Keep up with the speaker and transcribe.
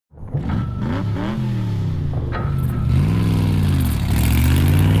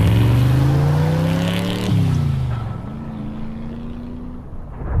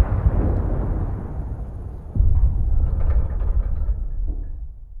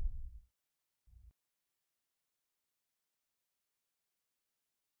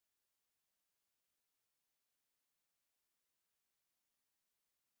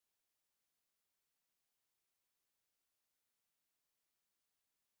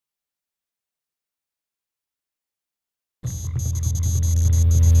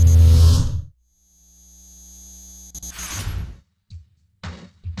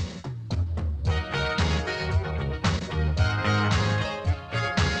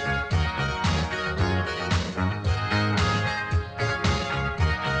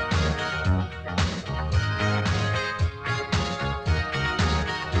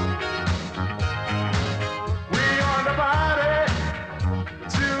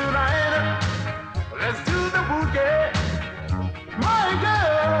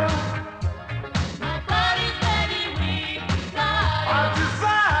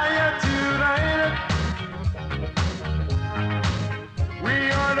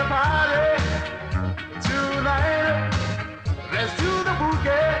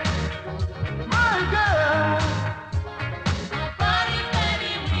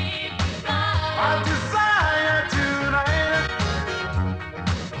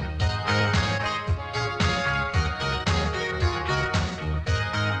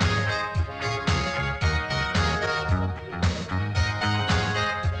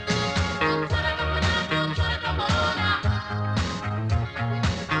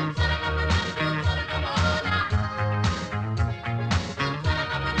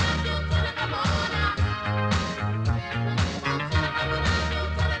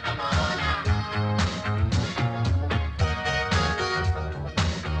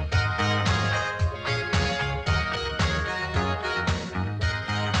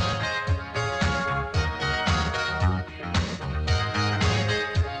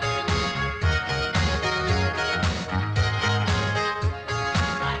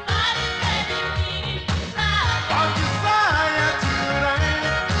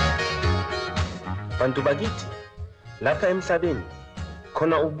Bantu bakithi lapha emhlabeni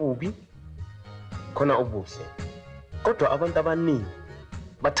khona ububi khona ubuhle. Kodwa abantu abaningi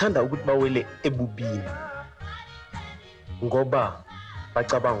bathanda ukuthi bawele ebubini ngoba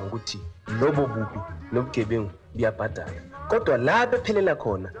bacabanga ukuthi lobo bubi nobugebengu biyabhadala. Kodwa la bephelela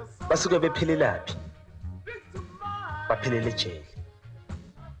khona basuke bephelelaphi? Baphelele ejele.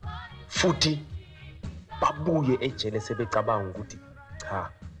 Futhi babuye ejele sebecabanga ukuthi cha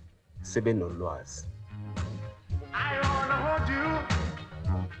sebenolwazi.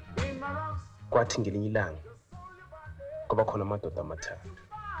 Kwathi ngelinye ilanga kuba khona amadoda amathathu.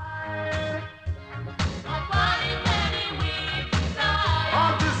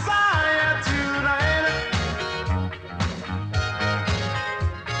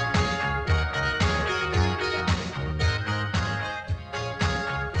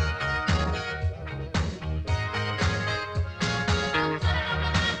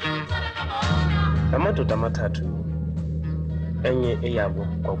 Amadoda amathathu enye eyabo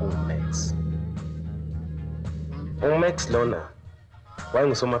kwakunguMax. uMax lona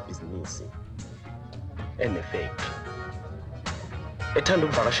wayengusomabhizinisi enefactory ethanda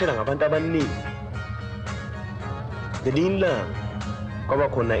ukuvakashela ngabantu abaningi. Ngelinye ilanga kwaba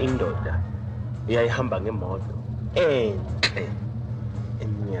khona indoda eyayihamba ngemoto enhle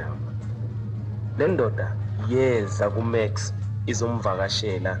emnyama. Le ndoda yeza kuMax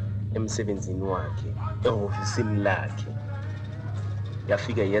izomvakashela emsebenzini wakhe ehofisini lakhe.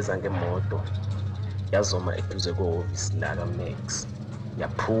 Yafika yeza ngemoto yazoma eduze kwehofisi laka Max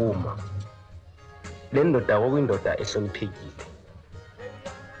yaphuma. Le ndoda kwakuyindoda ehloniphekile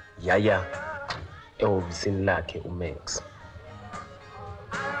yaya ehofisini lakhe uMax.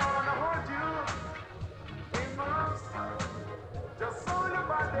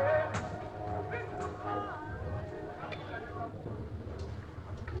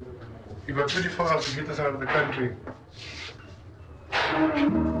 You got 24 hours to get us out of the country.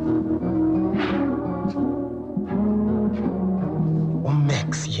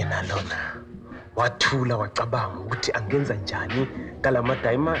 uMax yena lona wathula wacabanga ukuthi angenza njani kalama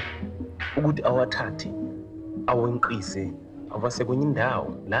diamond ukuthi awathathe awenqise awase kwenye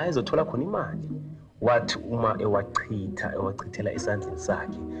indawo la ezothola khona imali. Wathi uma ewachithela esandleni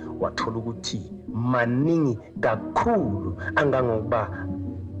sakhe wathola ukuthi maningi kakhulu angangokuba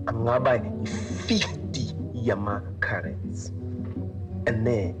angaba 50 yama carats.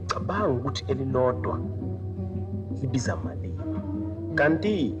 Ene cabanga ukuthi elilodwa libiza malini.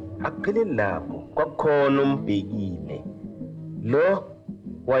 Kanti akupheleli lapho, kwakukhona umbhekile. Lo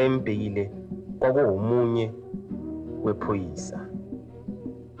wayembhekile kwakuwumunye wephoyisa.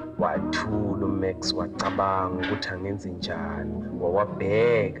 Wathula uMax wacabanga ukuthi angenze njani.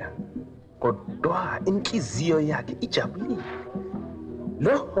 Wawabheka kodwa inhliziyo yakhe ijabulile.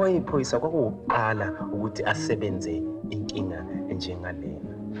 Lo wayephoyisa kwakuwuqala ukuthi asebenze inkinga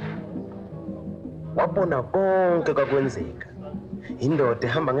enjengalena. Wabona konke kwakwenzeka. Indoda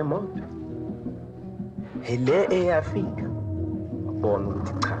ehamba ngemoto hele eyafika wabona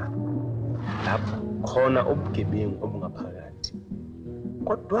ukuthi cha lapho khona ubugebengu obungaphakathi.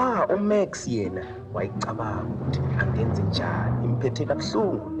 Kodwa uMax yena wayicabanga ukuthi angenze njani, imphethe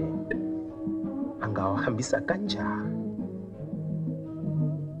kabuhlungu lento, angawahambisa kanjani.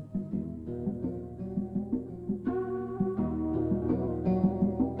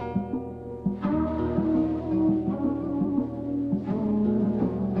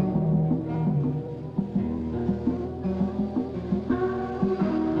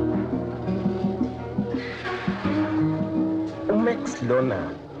 uMax lona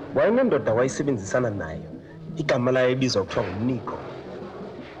wayenendoda wayisebenzisana nayo igama layo ebizwa kuthiwa nguNico.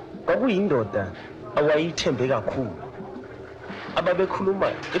 Kwakuyindoda awayithembe kakhulu,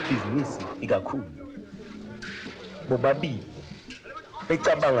 ababekhuluma ebhizinisi ikakhulu. Bobabili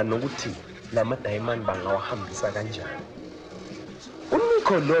becabanga nokuthi lama diamond bangawahambisa kanjani.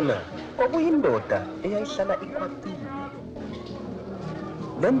 uNico lona kwakuyindoda eyayihlala ikwatile.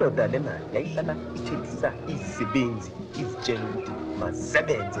 Le ndoda lena yayihlala ithethisa izisebenzi izitshela ukuthi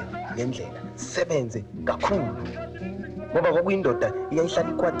masebenze ngendlela, sebenze kakhulu. Ngoba kwakuyindoda eyayihlala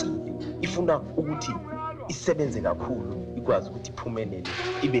ikwatile, ifuna ukuthi isebenze kakhulu ikwazi ukuthi iphumelele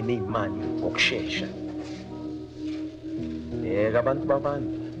ibe nezimali ngokusheshsha. Abantu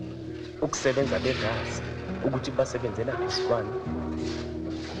babantu ukusebenza bengazi ukuthi basebenzela isibani.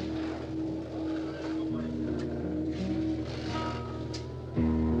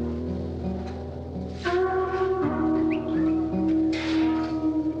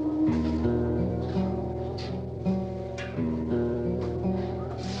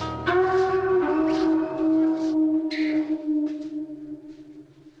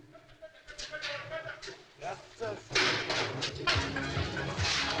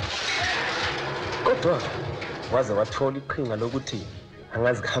 kodwa waze wathola iqhinga lokuthi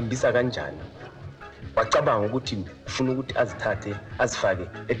angazihambisa kanjani. Wacabanga ukuthi ufuna ukuthi azithathe azifake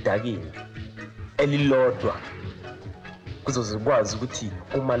edakini elilodwa kuzozikwazi ukuthi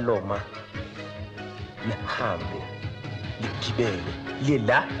uma loma lihambe ligibele liye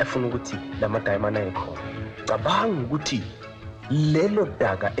la efuna ukuthi lamadayimana ekhona. Cabanga ukuthi lelo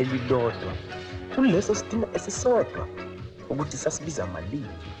daka elilodwa kuleso sitina esisodwa ukuthi sasibiza malini.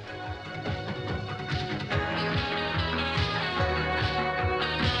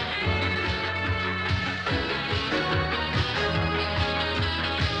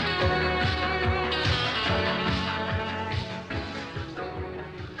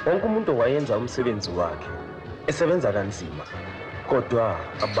 Wonke umuntu wayenza umsebenzi wakhe esebenza kanzima, kodwa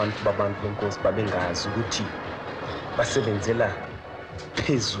abantu benkosi babengazi ukuthi basebenzela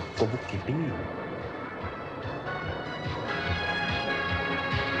phezu kobugebengu.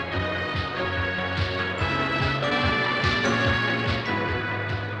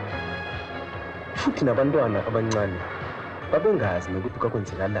 Futhi nabantwana abancane babengazi nokuthi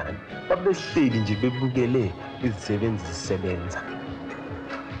kwakwenzekalani, babehleli nje bebukele izisebenzi zisebenza.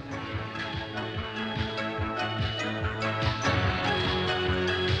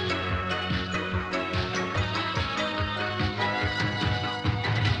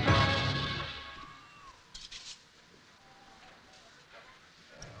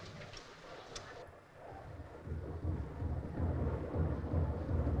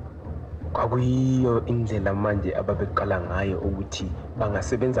 Kwakuyiyo indlela manje ababeqala ngayo ukuthi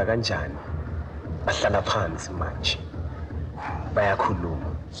bangasebenza kanjani. Bahlala phansi manje bayakhuluma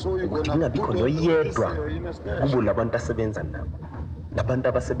ukuthi kungabikho noyedwa kubo labantu asebenza nabo, labantu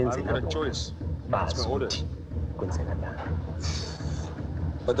abasebenzela bazi ukuthi kwenzekalani.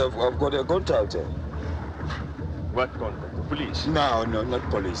 But I've got a contact. What contact? The police? No, not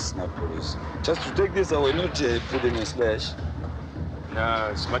police, not police. Just to take this away, not put in a slash. No,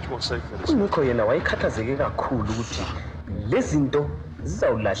 it's much more safer. Unikho yena wayekhathazeke kakhulu ukuthi lezinto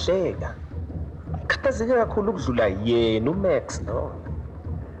zizawulahleka. Khathazeke kakhulu ukudlula yena uMax no.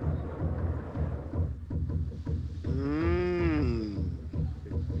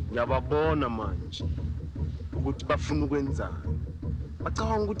 Ngiyababona manje ukuthi bafuna ukwenzani.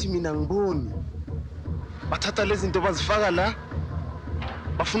 Bacabanga ukuthi mina ngiboni. Bathatha lezi zinto bazifaka la.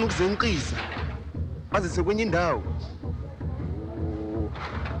 Bafuna ukuzenqisa. Bazise kwenye indawo.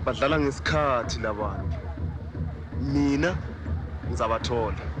 Badlala ngesikhathi labantu. Mina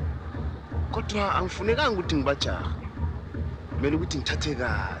ngizabathola. Kodwa angifunekanga ukuthi ngibajaha. Kumele ukuthi ngithathe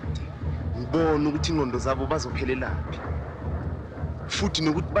kade. Ngibone ukuthi ingqondo zabo bazophelelaphi. Futhi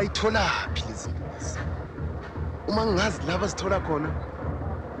nokuthi bayitholaphi lezi zinto. Uma ngazi la bazithola khona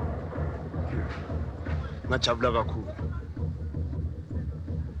ngajabula kakhulu.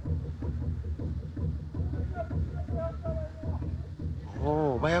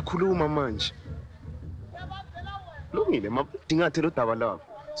 Oh, bayakhuluma manje. Lungile mabudingathe lo daba lapho.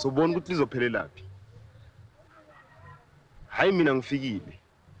 Sobona ukuthi lizophelelaphi. Hayi mina ngifikile.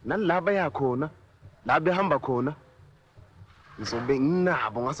 Nalaba yakhona, la behamba khona. Ngizobe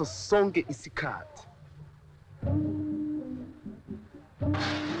nginabo ngaso sonke isikhathi.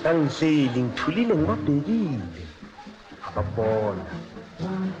 Angihleli ngithulile ngibabhekile. Ababona.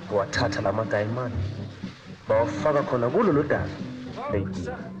 Wathatha lamadayimana. Bawafaka khona kulo lo daba. Lady.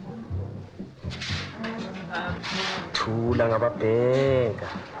 Thula ngababheka.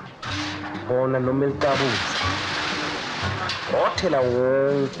 Bona noma elikabuza. Othela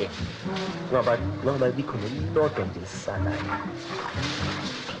wonke. Ngoba bikho nelodwa nje lisalayo.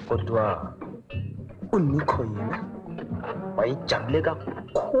 Kodwa unikho yena wayijabule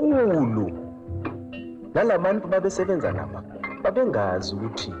kakhulu. Nalabantu babesebenza lapha babengazi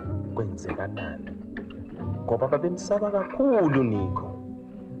ukuthi kwenzekalani. Ngoba babemsaba kakhulu Nikho.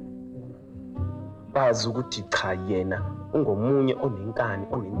 Bazi ukuthi cha yena ungomunye onenkani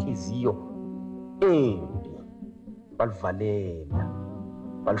onenhliziyo embi. Balivalela,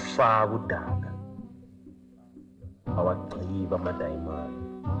 balifaka udaka. Awagqiba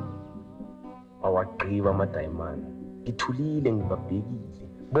amadayimana. Ngithulile ngibabhekile.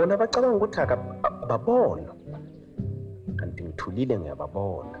 Bona bacabanga ukuthi akababona. Kanti ngithulile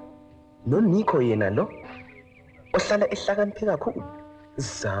ngiyababona. Nonikho yena lo ohlala ehlakaniphe kakhulu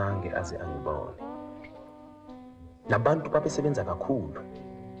zange aze angibone. Labantu babesebenza kakhulu.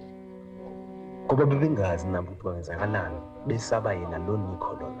 Ngoba bebengazi nabo ukuthi kwenzakalani, besaba yena lo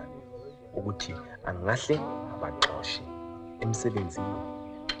Nikho lona ukuthi angahle abaxoshi emsebenzini.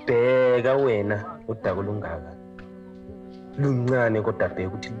 Bheka wena udaka olungaka. Luncane kodwa bheka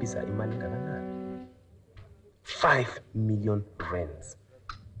ukuthi libiza imali engakanani. 5 million rands.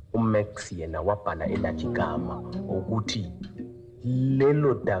 uMax yena wabhala elakhe igama ukuthi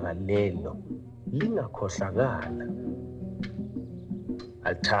lelo daka lelo lingakhohlakala.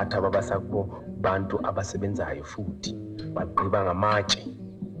 Alithatha babasakubo bantu abasebenzayo futhi bagqiba ngamatshe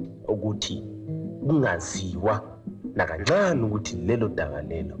ukuthi kungaziwa nakancane ukuthi lelo daka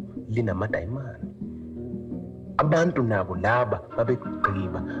lelo linamadayimani. Abantu nabo laba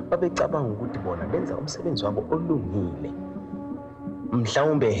babegqiba babecabanga ukuthi bona benza umsebenzi wabo olungile.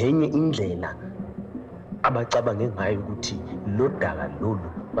 Mhlawumbe henye indlela abacabange ngayo ukuthi lo daka lolu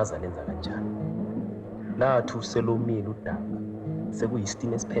bazalenza kanjani. Lathi uselomile udaka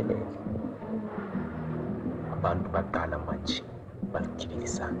sekuyisitini esiphelele. Abantu baqala manje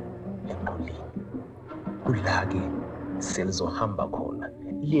baligibelisana enqoleni. Kula-ke selizohamba khona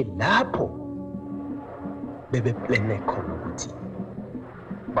liye lapho bebeplane khona ukuthi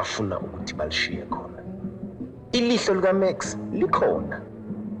bafuna ukuthi balishiye khona. Ilihlo likaMax likhona,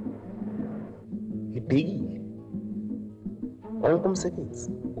 libhekile wonke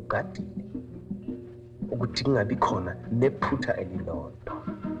umsebenzi ugadile ukuthi kungabi khona nephutha elilodwa.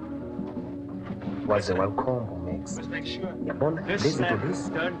 Waze walikhomba uMax. Yabona lezi zinto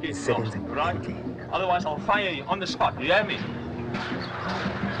lezi zisebenza ngendlela. Otherwise, I'll fire you on the spot. You hear me?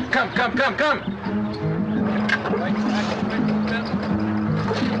 Come.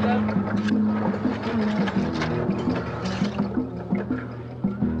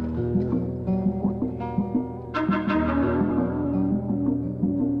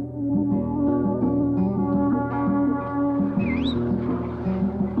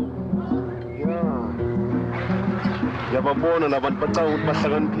 Yababona labantu bacanga ukuthi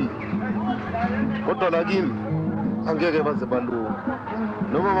bahlakaniphile. Kodwa la kimi angeke baze balunga.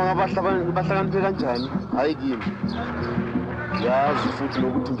 Noma bahlakaniphe kanjani, hayi kimi. Yazi futhi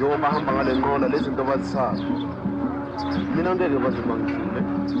nokuthi njengoba bahamba ngale nqola lezi zinto bazisaba. Mina angeke baze bangidlule.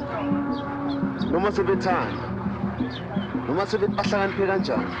 Noma sebethanda. Noma sebebahlakaniphe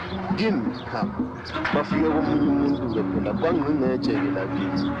kanjani. Kimi khamba. Bafike komunye umuntu phela kwangqingejeke la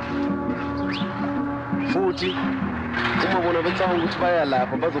kimi. Futhi uma bona becanga ukuthi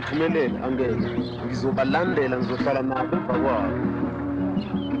bayalapha bazophumelela angeke ngizobalandela ngizohlala nabo emva kwabo.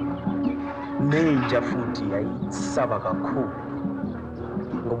 Nenja futhi yayisaba kakhulu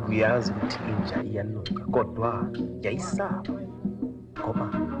ngoba uyazi ukuthi inja iyanuka, kodwa yayisaba ngoba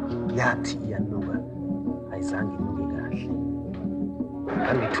yathi iyanuka ayizange inuke kahle.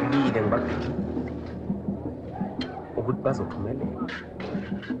 Angithulile ngibabhekile ukuthi bazophumelela.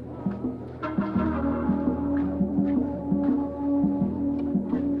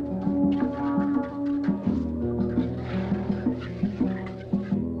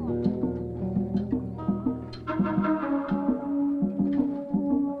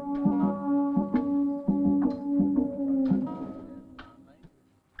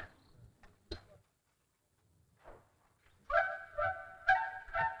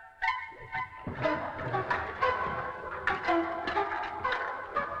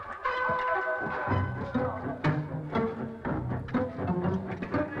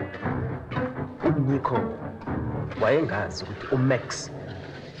 Nico wayengazi ukuthi uMax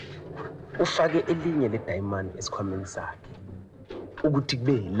ufake elinye ledayimani esikhwameni sakhe ukuthi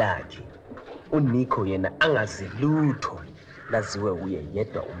kube lakhe. UNico yena angazi lutho, laziwe uye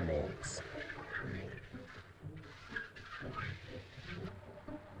yedwa uMax.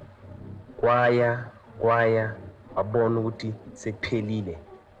 Kwaya babona ukuthi sekuphelile,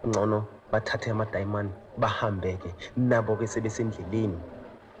 ngcono bathathe amadayimani bahambeke nabo ke sebesendleleni.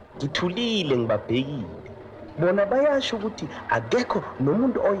 Ngithulile ngibabhekile bona bayasho ukuthi akekho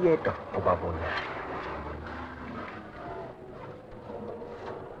nomuntu oyedwa obabonayo.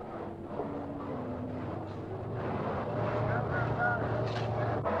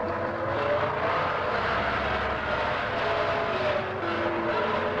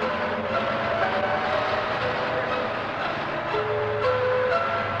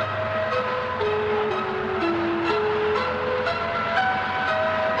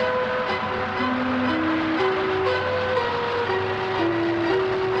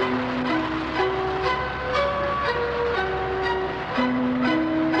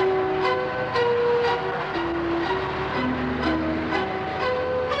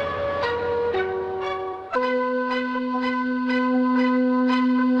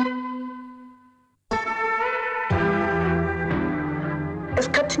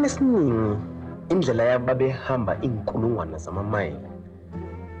 Esikhathini esiningi indlela yababehamba inkulungwane zamamayili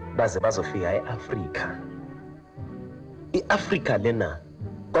baze bazofika eAfrika. iAfrika lena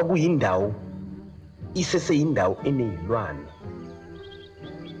kwakuyindawo iseseyindawo enezilwane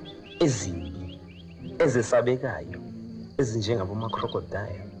ezimbi ezesabekayo ezinjengabo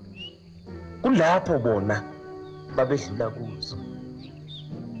crocodile kulapho bona babedlula kuzo.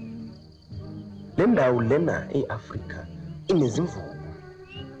 Le ndawo lena eAfrika inezimvubu.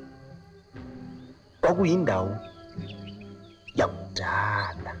 Kwakuyindawo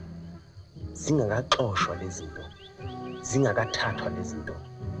yakudala zingakaxoshwa lezi zinto, zingakathathwa lezi zinto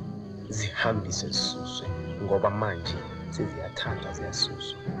zihambiswe zisuswe, ngoba manje seziyathathwa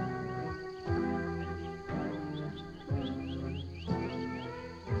ziyasuswa.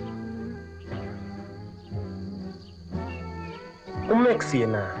 uMax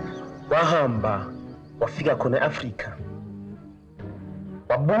yena wahamba wafika khona eAfrika,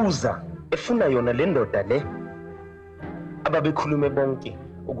 wabuza efuna yona le ndoda le ababekhulume bonke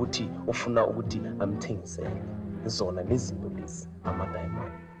ukuthi ufuna ukuthi amthengisele zona lezi zinto lezi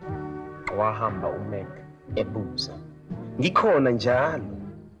ama-diamond. Wahamba uMac ebuza, ngikhona njalo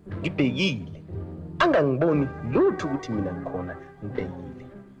ngibhekile, angangiboni lutho ukuthi mina ngikhona ngibhekile.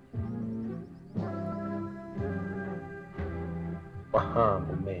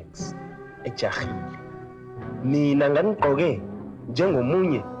 Wahamba uMax ejahile, mina ngangigqoke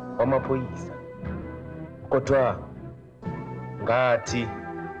njengomunye wamaphoyisa, kodwa ngathi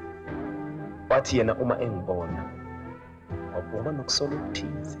wathi yena uma engibona wabona nokusola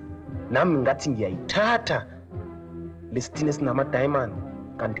okuthize, nami ngathi ngiyayithatha lesitini esinama-diamond,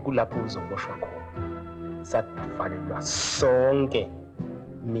 kanti kulapho uzoboshwa khona. Savalelwa sonke,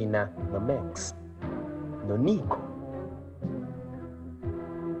 mina noMax noNico.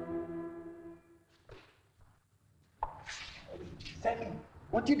 Sammy,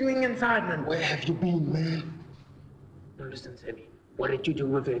 what are you doing inside, man? Where have you been, man? No, listen, Sammy. What did you do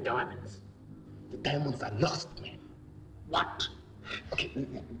with the diamonds? The diamonds are lost, man. What? Okay,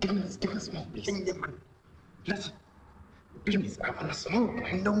 give me a smoke, please. Listen. Please, I want to smoke,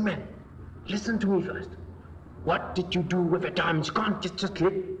 man. No, man. Listen to me first. What did you do with the diamonds? You can't just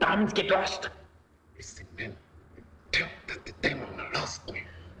let diamonds get lost. Listen, man. Tell that the diamonds are lost, man.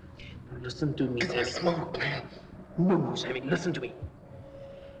 No, listen to me, Give me Sammy. a smoke, man. No, Sammy, listen to me.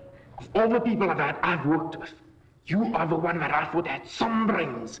 Of all the people that I've worked with, you are the one that I thought had some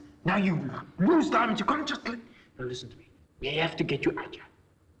brains. Now you lose diamonds, you can't just let... No, listen to me. We have to get you out here.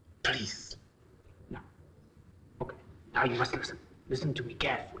 Please. No. Okay, now you must listen. Listen to me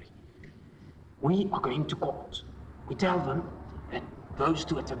carefully. We are going to court. We tell them that those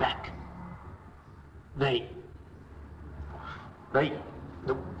two at the back, they are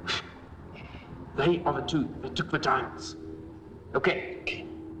the two that took the diamonds. Okay.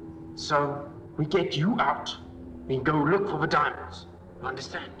 So we get you out and go look for the diamonds. You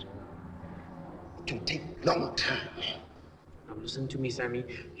understand? It can take a long time. Now listen to me, Sammy.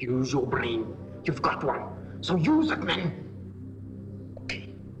 Use your brain. You've got one. So use it, man.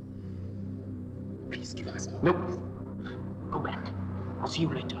 Okay. Please give us more. No. Go back. I'll see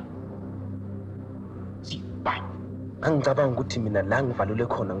you later. See you. Bye. Angicabanga ukuthi mina la ngivalule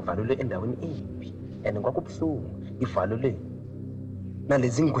khona ngivalule endaweni embi, and kwakubuhlungu ngivalule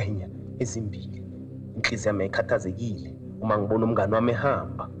nalezi ngwenya ezimbili. Inhliziyo yami ikhathazekile uma ngibona umngane wami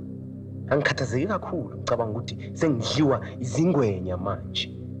ehamba. Angikhathazeki kakhulu, ngicabanga ukuthi sengidliwa izingwenya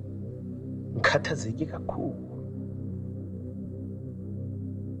manje. Ngikhathazeki kakhulu.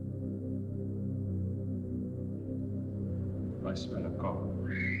 I smell a cop.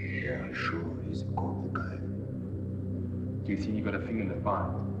 Yeah, sure. He's a cool guy. Do you think you got a thing in the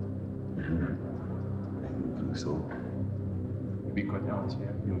fire? I don't think so. If we got down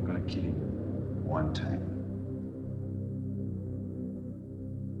here, you were gonna kill him. One time.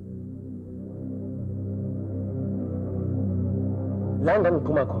 La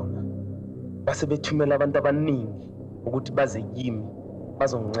ngiphuma khona base bethumela abantu abaningi ukuthi baze kimi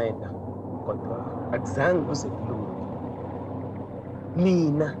bazonginceda, kodwa akuzange kuze kulunge.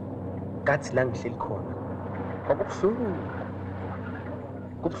 Mina ngathi la ngihleli khona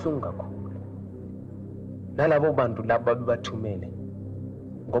kubuhlungu kakhulu. Nalabo bantu laba babathumele,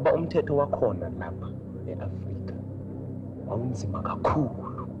 ngoba umthetho wakhona lapha eAfrika wawunzima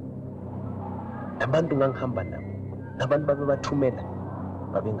kakhulu. Abantu ngangihamba nabo, nabantu babebathumela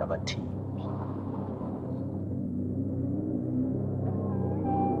babengabathembi.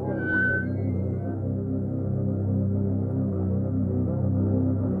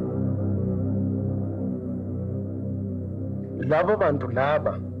 Labo bantu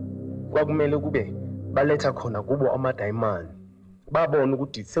laba kwakumele kube baletha khona kubo ama-diamond, babona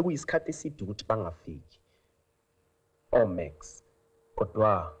ukuthi sekuyisikhathi eside ukuthi bangafiki oMax,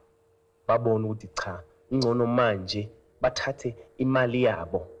 kodwa babona ukuthi cha, ngcono manje bathathe imali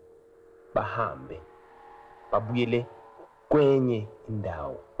yabo bahambe babuyele kwenye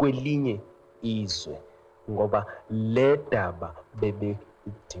indawo, kwelinye izwe, ngoba le daba bebe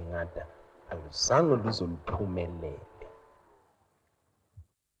idingada aluzange luzoluphumelele.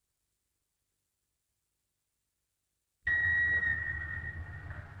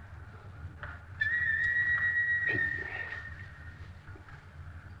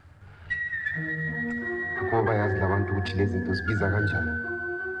 Ngoba yazi labantu ukuthi lezi zinto zibiza kanjani.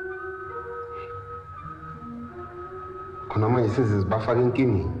 Khona manje sezibafaka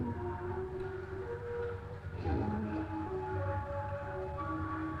enkingeni.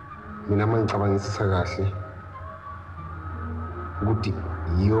 Mina mangicabangisisa kahle ukuthi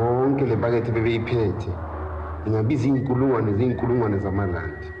yonke le pakethe bebeyiphethe ingabiza iy'nkulungwane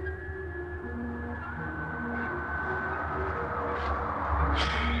zamalandi.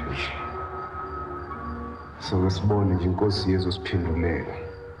 So sibone nje inkosi yezosiphendulela.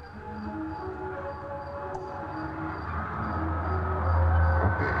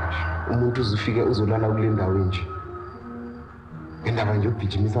 Umuntu uzifika uzolala kule ndawo nje. Indaba nje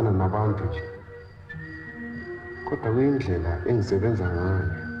yokugijimisana nabantu nje. Kodwa kuyindlela engisebenza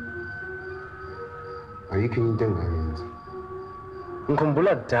ngayo. Ayikho into engayenza.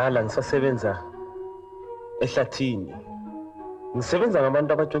 Ngikhumbula kudala ngisasebenza ehlathini. Ngisebenza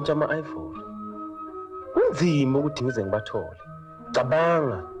ngabantu abatshontsha ama-ivory. Kunzima ukuthi ngize ngibathole.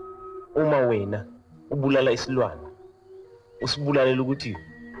 Cabanga uma wena ubulala isilwane. Usibulalela ukuthi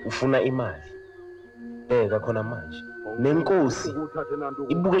ufuna imali. Bheka khona manje. Nenkosi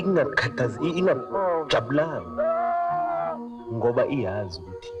ibuke ingajabulanga ngoba iyazi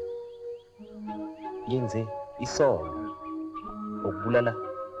ukuthi yenze isono ukubulala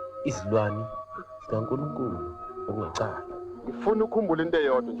izilwane zikaNkulunkulu okungecala. Ngifuna ukukhumbula into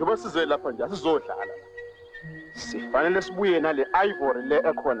eyodwa njengoba sizoye lapha nje asizodlala la. Sifanele sibuye nale ivory le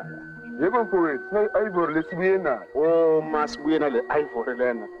ekhona la. Yebo mfowethu, ivory lesibuye nayo. Oh, masibuye nale ivory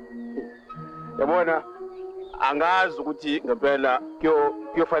lena. Yabona angazi ukuthi ngempela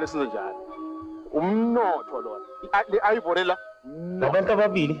kuyofanele size njani. Umnotho lona. Le ivory la Labantu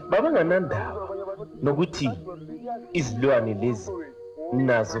ababili babanganandaba nokuthi izilwane lezi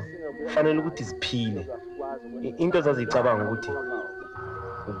nazo kufanele ukuthi ziphile. Into zazicabanga ukuthi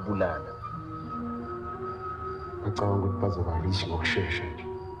ukubulala. Ngicabanga ukuthi bazobalisha ngokushesha nje.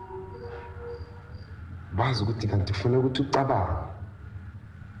 Bazi ukuthi kanti kufanele ukuthi ucabange.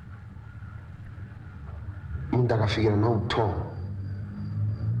 Umuntu akafikela nawubuthongo.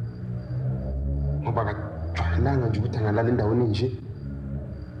 Ngoba akajwayelanga nje ukuthi angalala endaweni nje.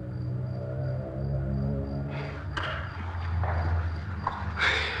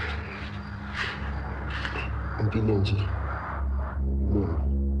 Impilo nje.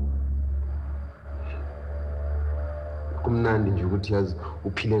 Kumnandi nje ukuthi yazi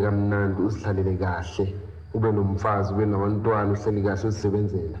uphile kamnandi uzihlalele kahle ube nomfazi ube nabantwana uhleli kahle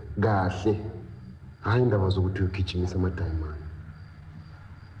uzisebenzela kahle. Hayi indaba zokuthi uyogijimisa amadayimani.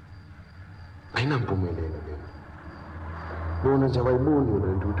 Ayinampumelelo lena. Bona nje abayiboni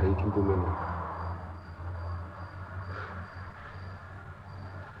yona into ukuthi ayikho impumelelo.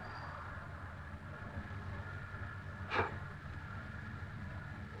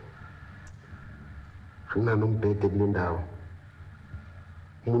 Kunanombhede kule ndawo.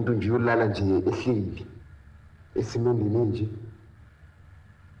 Umuntu nje uyolala nje ehleli esimendeni nje.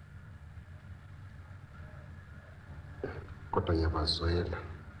 Kodwa ngiyabazwela.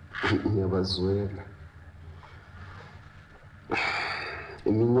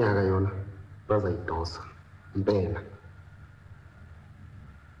 Iminyaka yona bazayidosa impela.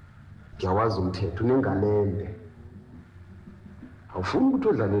 Ngiyawazi umthetho unengalende. Awufuni ukuthi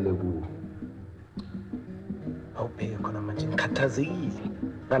odlalele kuwo. Awubheke khona manje ngikhathazekile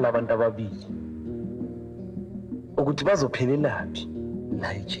ngalabantu ababili ukuthi bazophelelaphi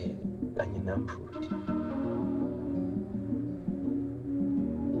la ejele kanye nami futhi.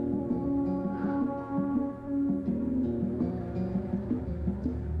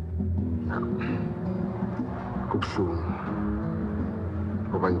 Kubuhlungu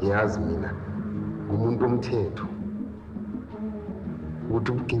ngoba ngiyazi mina umuntu omthetho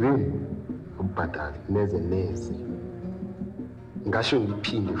ukuthi ubugebengu ubhadali neze. Ngasho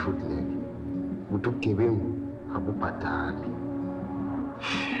ngiphinde futhi leke ukuthi ubugebengu abubhadali.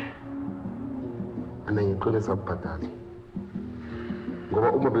 Ana ngixolisa ubhadali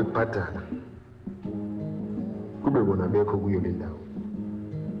ngoba uma bebhadala kube bona bekho kuyo le ndawo.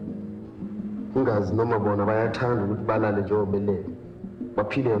 Ungazi noma bona bayathanda ukuthi balale njengoba belele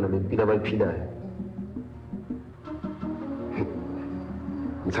baphile yona lempilo abayiphilayo.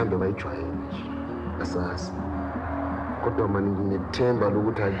 Mhlambe bayijwayele nje asazi. Kodwa manje nginethemba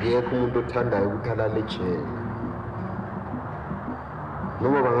lokuthi akekho umuntu othandayo ukuthi alale ejele.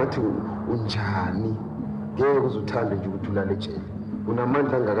 Noma bangathi unjani ngeke uzuthande nje ukuthi ulale ejele.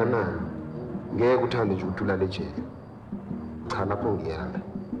 Unamandla angakanani ngeke uthande nje ukuthi ulale ejele. Cha lapho ngiyala.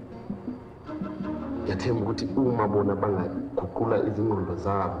 Ngiyathemba ukuthi uma bona bangaguqula izingqondo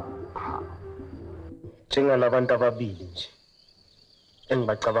zabo. Njengalabantu ababili nje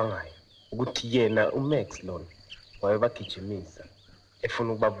engibacabangayo ukuthi yena uMax lona wayebagijimisa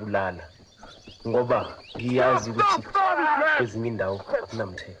efuna ukubabulala ngoba ngiyazi ukuthi ezinye indawo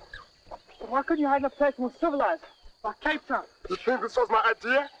akunamthetho. Why couldn't you hide in a place more civilized, like Cape Town? You think this was my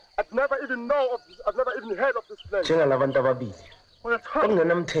idea? I've never even heard of this place. Njengalabantu ababili Well, it's hot.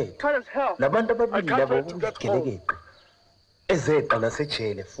 okungenamthetho Hot as hell. labantu I ababili can't labo wait to get home. ukugelekeqa ezeqa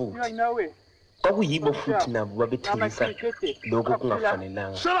nasejele You futhi ain't nowhere. kwakuyibo futhi nabo babethengisa lokho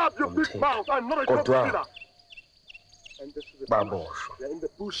kungafanelanga Shut up, you big ngomthetho. mouth. I'm not a Kodwa drug And this is the baboshwa. They're in the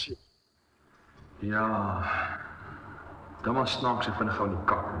bullshit. Ja, dan was snaaks van de gouden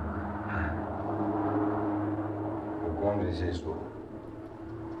kak. Hoe kwam je ze zo?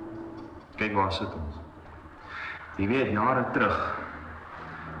 Kijk waar zit ons. Die weet jaren terug.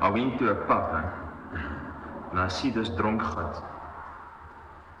 I went to a pub, hè. And I see this drunk gat.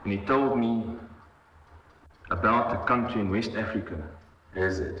 And he told me about a country in West Africa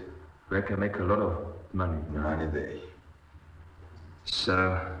Is it? where I can make a lot of money. Money there.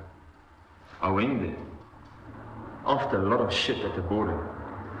 So I went there after a lot of shit at the border.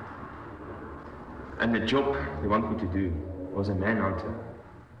 And the job they want me to do was a manhunter.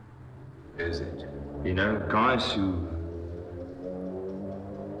 Is it? You know, guys who,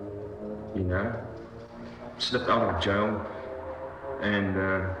 you know, slipped out of jail and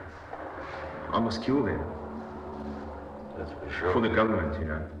I must kill them That's for sure. for the government, you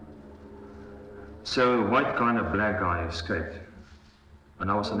know. So a white guy and a black guy escaped and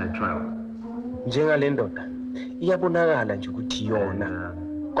I was on their trail. Njengale ndoda iyabonakala nje ukuthi yona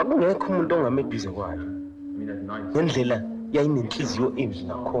kwakungekho umuntu ongameduze kwayo I mean, at night, ngendlela yayinenhliziyo embi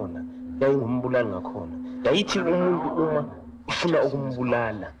ngakhona yayingumbulali ngakhona yayithi umuntu uma ufuna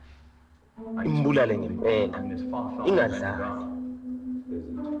ukumbulala imbulale ngempela ingadlali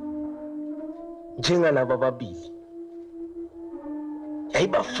njengalabo ababili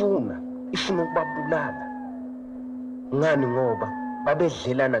yayibafuna ifuna ukubabulala ngani ngoba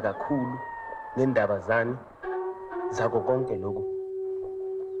babedlelana kakhulu ngendaba zani zako konke lokho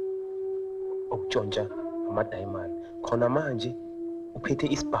okutshontsha amadayimani khona manje uphethe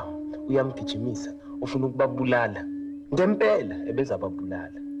isibhamu uyamgijimisa ufuna ukubabulala ngempela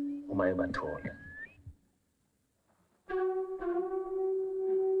ebezababulala uma ebathola.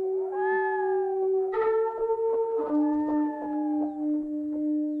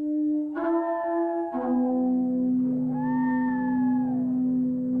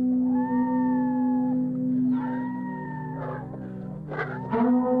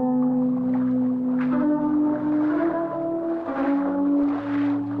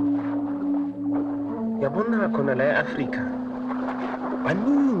 Yabona khona la eAfrika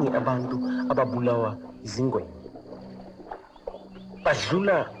baningi abantu ababulawa izingwenya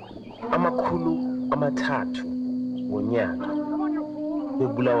badlula 300 ngonyaka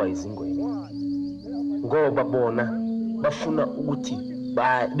bebulawa izingwenya ngoba bona bafuna ukuthi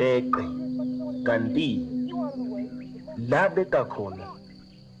babeqe kanti la beka khona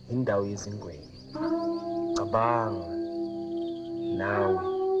indawo yezingwenya cabanga nawe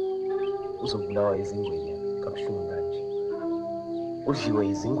uzobulawa izingwenya kabuhlungu kanje udliwe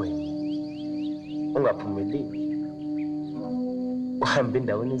izingwenya ungaphumeleli uhambe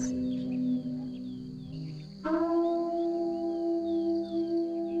endaweni ezimbi.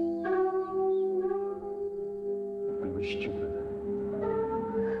 we were stupid.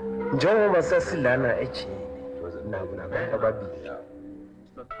 Njengoba sasilana ejele nabo nabantu ababili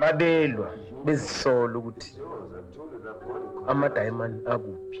babelwa bezisola ukuthi amadayimani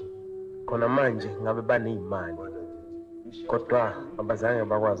akuphi khona manje ngabe banezimali kodwa abazange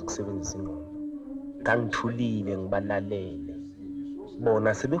bakwazi ukusebenzisa ingqondo ngangithulile ngibalalele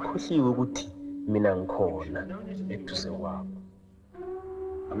bona sebekhohliwe ukuthi mina ngikhona eduze kwabo.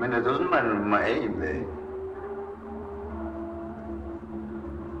 I mean, it doesn't matter my aim there.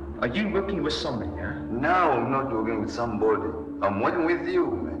 Are you working with somebody, yeah? No, I'm not working with somebody. I'm working with you,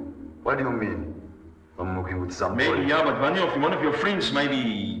 man. What do you mean? I'm working with somebody. Maybe, yeah, but one of your friends,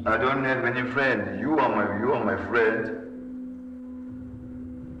 maybe. I don't have any friend. You are my friend.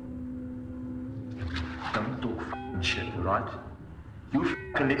 Don't talk f***ing shit, right? You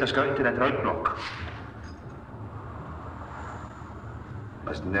f***ing let us go into that roadblock.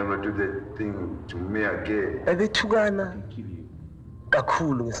 Must never do that thing to me again. Ebethukana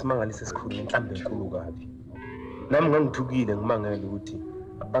kakhulu ngesimangaliso esikhulu enhlambe enkulu kabi. Nami ngangithukile ngimangele ukuthi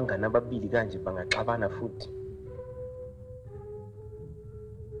abangani ababili kanje bangaxabana futhi.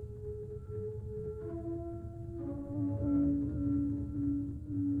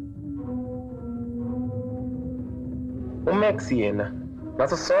 uMax yena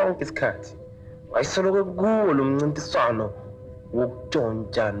ngaso sonke isikhathi wayesoloko kuwo lo mncintiswano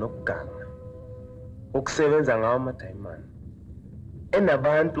wokutshontsha nokuganga ukusebenza ngawo amadayimani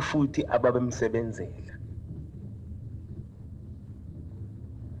enabantu futhi ababemsebenzela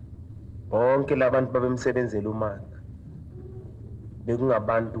bonke labantu babemsebenzela uMax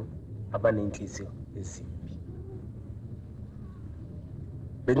bekungabantu abanenhliziyo ezimbi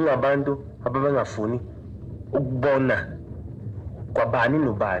bekungabantu ababengafuni ukubona kwabani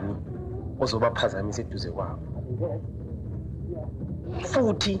nobani ozobaphazamisa eduze kwabo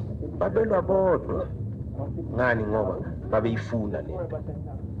futhi babelwa bodwa ngani ngoba babeyifuna lento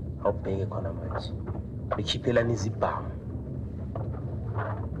awubheke khona manje bekhiphelana izibhamu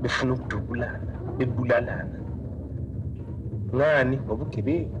befuna ukudubulana bebulalana ngani ngoba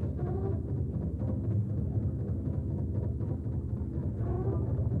ugebengu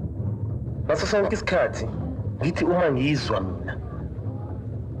ngaso sonke isikhathi ngithi uma ngizwa mina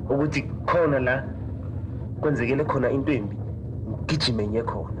ukuthi khona la kwenzekele khona into embi ngigijime ngiye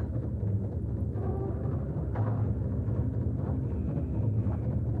khona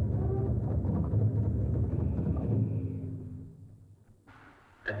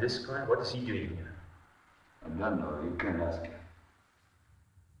And this guy, what is he doing here? I don't know, you can ask him.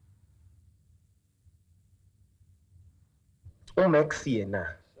 uMax yena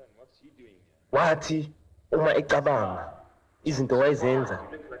wathi uma ecabanga izinto wayezenza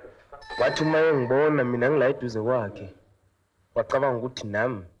wathi uma engibona mina ngila eduze kwakhe wacabanga ukuthi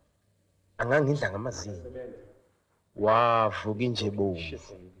nami angangidla ngamazinyo wavuka nje bovu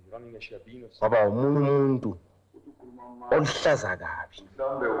waba umunye umuntu olihlaza kabi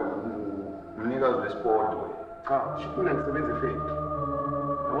Mhlambe umnikazi wesport we. Cha, mina ngisebenza efactory.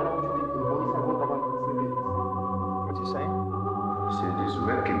 Yabona ukuthi ngibonisa bonke abantu umsebenzi. What's he saying? He said he's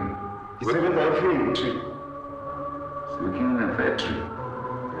working. Ngisebenza efactory. He's working in a factory.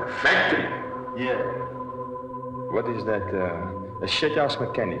 A factory? Yeah. What is that? A shithouse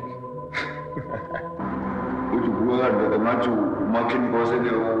mechanic? Uthi kuwakanda ngathi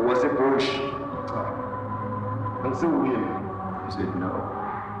umakhenika waseBush. Angisiwuyini. He said no.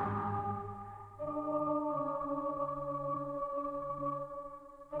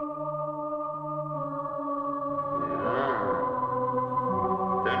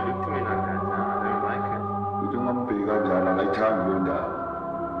 Don't look to me like that. I don't like it. Uthi ungambheka kanjani akayithandi lo ndaba.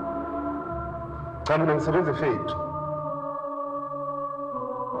 Cha mina ngisebenza efactory.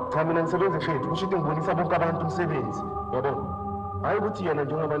 Cha mina ngisebenza efactory. Kusho ukuthi ngibonisa bonke abantu umsebenzi. Yabona? Hayi ukuthi yena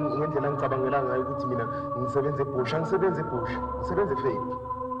njengoba ngendlela ngicabangela ngayo ukuthi mina ngisebenza eBush, angisebenza eBush. Ngisebenza efactory.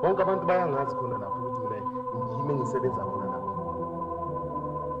 Bonke abantu bayangazi khona lapho ukuthi mina yimi ngisebenza khona lapho.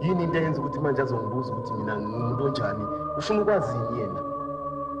 Yini into eyenza ukuthi manje azongibuza ukuthi mina ngumuntu onjani? Ufuna ukwazini yena?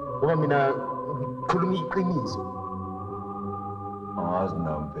 Ngoba mina ngikhuluma iqiniso. Angazi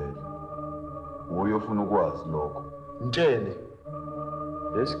nampela. Uye ufuna ukwazi lokho. Ngitshele.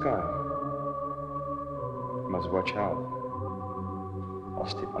 This guy must watch out. I'll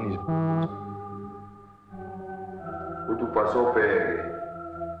step on his Uthi ubhasobheke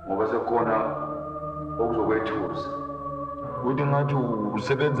ngoba sekhona okuzokwethusa. Uthi ngathi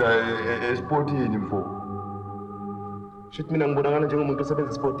usebenza esportini mfo. Shithi mina ngibonakala njengomuntu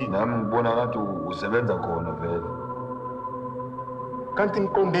osebenza esportini. Nami ngibona ngathi usebenza khona vele. Kanti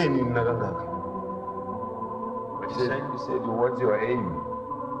ngiqondeni mina kangaka? What you say? He said, what's your aim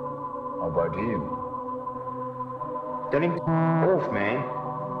about him? Tell him to off, man.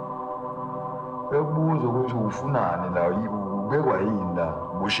 Ekubuza ukuthi ufunani la ubekwa yini la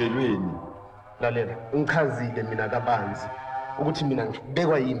bushelweni. Lalela, ngichazile mina kabanzi ukuthi mina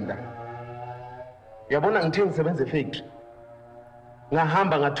ngibekwa yini la. Yabona ngithe ngisebenza efactory.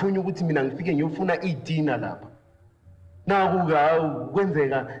 Ngahamba ngathunya ukuthi mina ngifike ngiyofuna idina lapha. Naku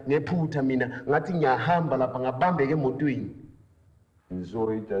kwenzeka nephutha mina ngathi ngiyahamba lapha ngabambeke emotweni. And so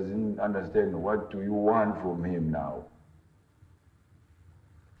he doesn't understand what do you want from him now.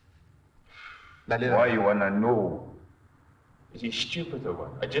 Lalela. Why you wanna know? Is he stupid or what?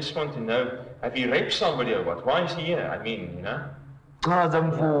 I just want to know, have he raped somebody or what? Why is he here? I mean, you know? Chaza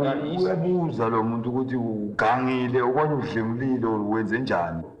mfo, No, he's- uyabuza lo muntu ukuthi ugangile okanye udlemlilo wenze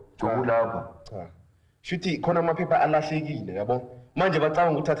njani? Jokulapha. Cha. Shuthi khona amaphepha alahlekile yabo. Manje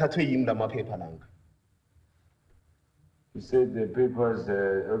bacabanga ukuthi athathwe yimi lamaphepha langa. He said the papers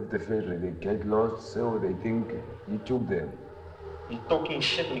of the factory they get lost, so they think he took them. He's talking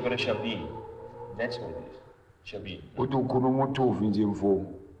shit and he got a shabby. That's what it is. Shabby. Uthi ukhuluma uthufi nje mfo.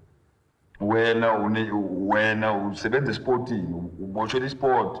 Wena usebenza esportini, uboshela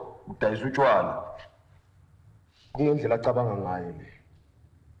isport, udayisa utshwala. Kungendlela acabanga ngayo le.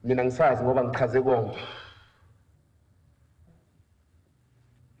 Mina ngisazi ngoba ngichaze konke.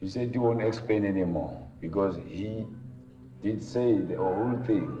 He said you won't explain anymore because he did say the whole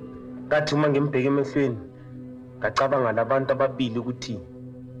thing. Kathi uma ngimbheka emehlweni ngacabanga labantu ababili ukuthi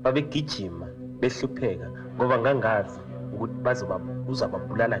babegijima behlupheka ngoba ngangazi ukuthi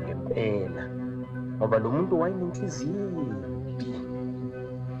uzababulala ngempela ngoba lo muntu wayenenhliziyo embi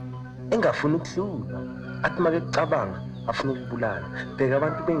engafuni ukuhlulwa athi makecabanga afuna ukubulala. Bheka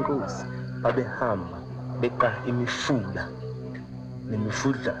abantu benkosi babehamba beqa imifula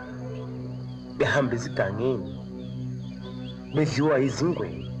nemifudla behamba ezigangeni bedliwa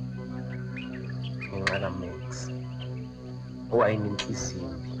izingwenya ngenxa kaMax owayenenhliziyo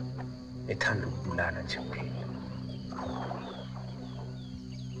embi ethanda ukubulala nje kuphela.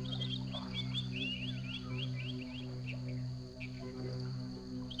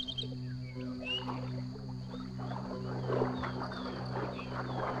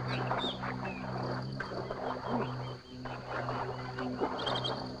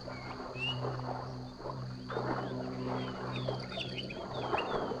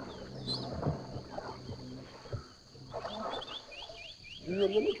 Do you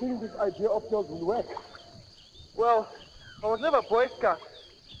really think this idea of yours will work? Well, I was never a Boy Scout.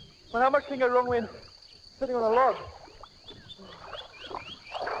 But how much can go wrong when sitting on a log?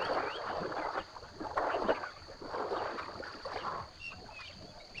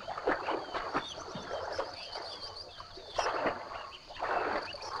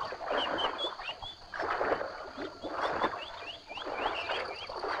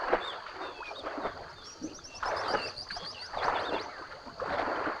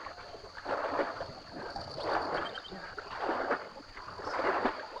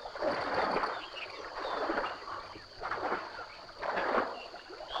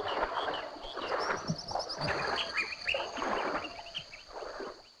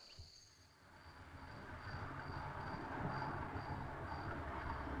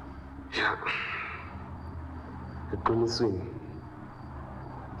 Eqinisweni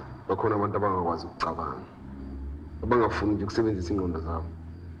bakhona abantu abangakwazi ukucabanga abangafuni nje ukusebenzisa ingqondo zabo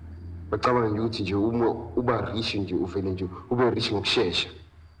bacabanga nje ukuthi nje uma uba rich nje uvele nje ube rich ngokusheshsha.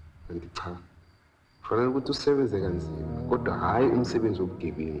 Kanti cha, kufanele ukuthi usebenze kanzima kodwa hayi umsebenzi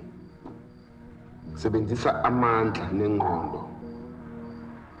wobugebengu. Sebenzisa amandla nengqondo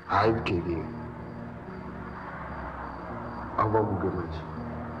hayi ubugebengu. Ababuke manje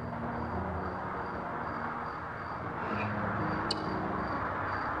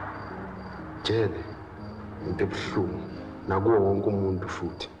jele into ebuhlungu nakuwo wonke umuntu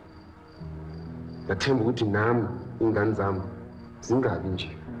futhi. Ngathemba ukuthi nami ingane zami zingabi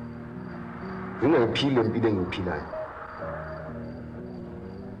nje zingayiphile impilo engiyiphilayo.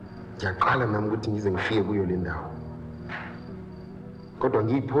 Ngiyaqala nami ukuthi ngize ngifike kuyo le ndawo kodwa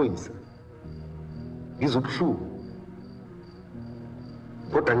ngiyiphoyisa ngizobuhlungu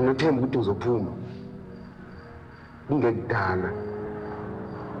kodwa nginothemba ukuthi ngizophuma kungekudala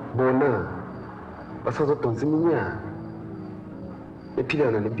bona basazodonsa iminyaka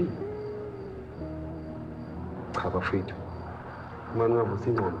ephilana nempilo. Cha bafethu manje ngavusa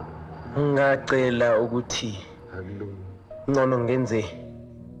ingqondo Ngacela ukuthi akulungi ngcono ngenze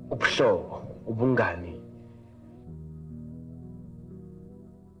ubuhlobo ubungani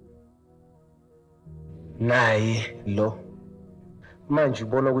naye lo manje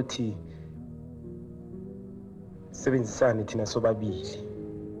ubona ukuthi sebenzisane thina sobabili.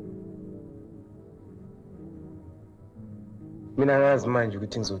 Mina ngazi manje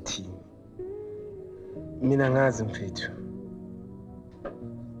ukuthi ngizothini. Mina ngazi mfethu.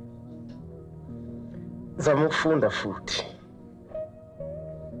 Zama ukufunda futhi.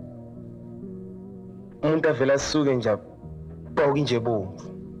 Umuntu avela asuke nje abhawuke nje bomvu.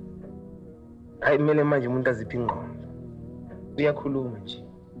 Hayi kumele manje umuntu aziphi ingqondo. Uyakhuluma nje.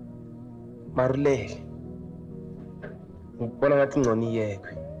 Marulele. Ngibona ngathi ngcono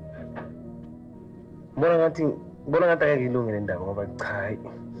iyekwe. Ngibona ngathi akeke ilunge le ndaba ngoba cha hayi.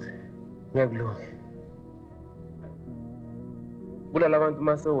 Ngiyakulunga. Bulala abantu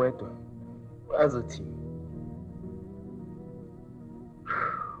mase wedwa azothi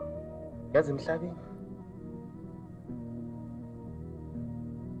yazi emhlabeni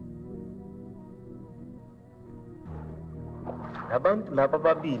abantu laba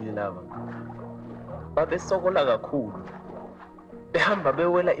babili laba babesokola kakhulu behamba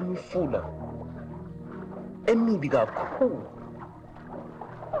bewela imifula emibi kakhulu.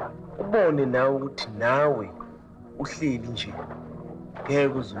 Ubone nawe ukuthi nawe uhleli nje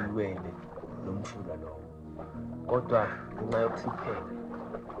ngeke uzulwele lo mfula lowo kodwa ngenxa yokuhlupheka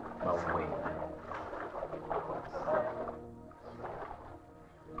bawuwela.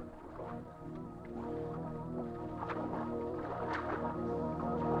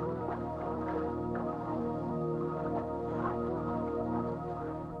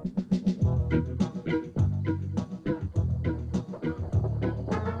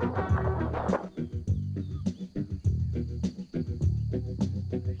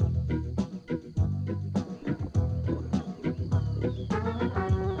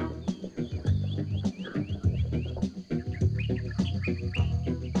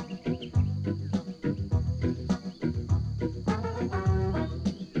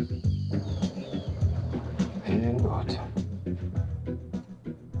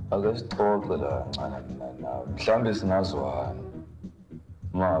 Ake sixoxe la ncane mina nawe. Mhlawumbe singazwana.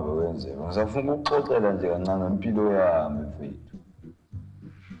 Mabe wenzeka. Ngisafuna ukuxoxela nje kancane ngempilo yami mfethu.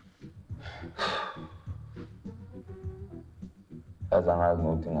 Yazi angazi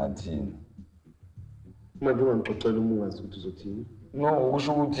nokuthi ngathini. Manje ungangixoxela uma ungazi ukuthi uzothini. No,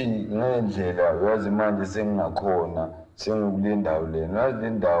 kusho ukuthi ngendlela uyazi manje sengingakhona sengikule ndawo lena. Uyazi le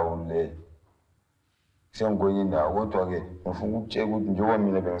ndawo le sengikwenye indawo kodwa-ke ngifuna ukutshela ukuthi njengoba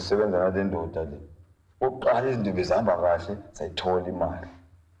mina bengisebenza ngale ndoda le. Okokuqala izinto bezihamba kahle sayithola imali.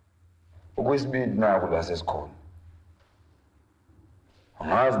 Okwesibili naku la sesikhona.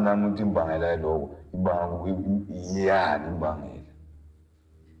 Angazi nami ukuthi imbangela yaloko iyani imbangela.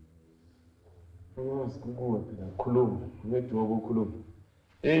 Angazi kukuwe phela khuluma. Ngedwa ukukhuluma.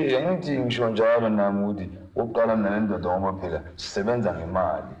 Angithi ngisho njalo nami ukuthi okokuqala mina nendoda ngoba phela sisebenza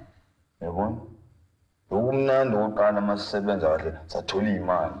ngemali. Yabona? Okumnandi okokuqala uma sisebenza kahle sathola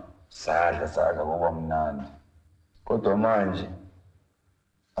imali. Sadla ngoba mnandi. Kodwa manje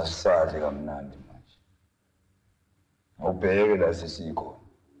asisadle kamnandi manje. Awubheke la sesikhona.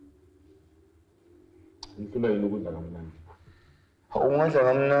 Ngifuna yini ukudla kamnandi? Ungadla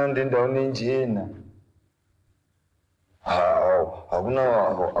kamnandi endaweni enjena.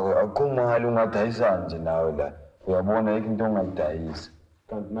 Akukho mali ungadayisa nje nawe la. Uyabona into ongayidayisa.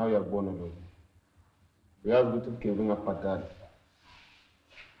 Kanti nawe uyakubona lokho. Uyazi ukuthi ubugebengu ungabhadali.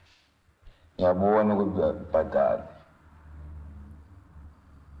 Ngiyabona ukuthi uyabhadala.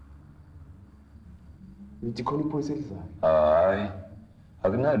 Nithi khona iphoyisa elizayo? Hayi.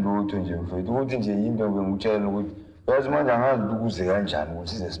 Akunalutho nje mfethu ukuthi nje into bengikutshela ukuthi yazi manje angazi ukuze kanjani ukuthi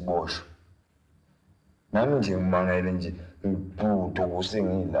size siboshwe. Nami nje ngimangele nje ngibhudo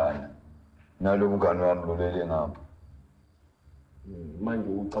kusengilana. Nalo mngane wami lolele ngapha. Manje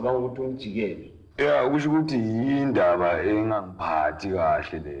ucabanga ukuthi ungijikele? Ya kusho ukuthi yindaba engangiphathi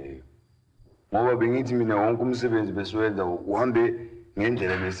kahle leyo. Ngoba bengithi mina wonke umsebenzi besiwenza uhambe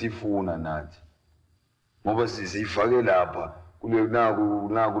ngendlela lesifuna nathi. Ngoba sisifake lapha kule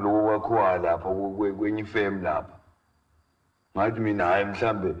naku lokho kwakhiwa lapha kwenye ifem lapha. Ngathi mina hayi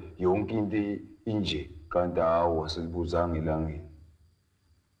mhlambe yonke into inje kanti hawo silibuzanga elangeni.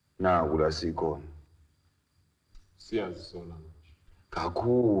 Naku la sikhona. Siyazi sona.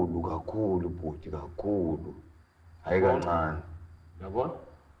 Kakhulu bhuti kakhulu. Hayi kancane. Yabona?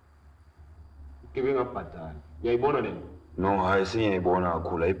 Ubugebengu ungabhadali. Uyayibona lento? No, hayi singiyibona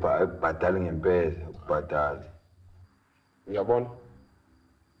kakhulu ayibhadali ngempela ukubhadali. Uyabona?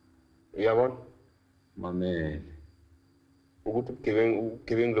 Uyabona? Mamele. Ukuthi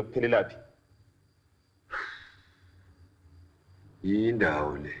ubugebengu lokuphelelaphi?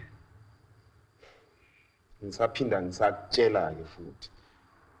 Yindawo le. Ngisaphinda ngisakutshela-ke futhi.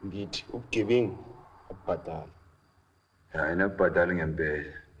 Ngithi ubugebengu abubhadali. Hayi nakubhadali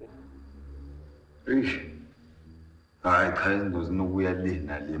ngempela. Hayi cha izinto zinokuya le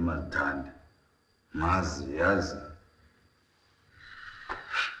nale mazithanda. Mazi yazi.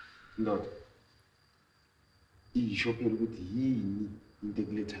 Ndoda. Isho phela ukuthi yini into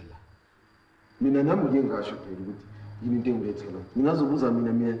ekuletha la. Mina nami ngike ngasho phela ukuthi yini into engiletha la. Ngingazobuza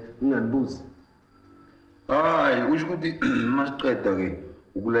mina nginganibuzi. Hayi usho ukuthi masiqeda ke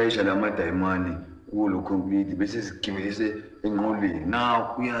ukulayisha lamadayimani kulo complete bese sigibelise enqoleni.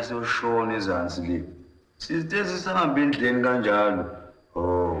 Na uyase ushona ezansi le. Sizithe sihambe endleni kanjalo.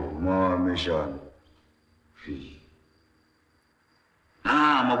 Oh mama eshana.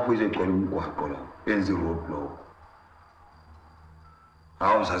 Amaphoyisa egcwele umgwaqo la. Enze roadblock.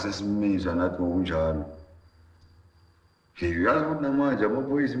 Hawu sase simizwa nathi ngokunjalo. Uyazi ukuthi namanje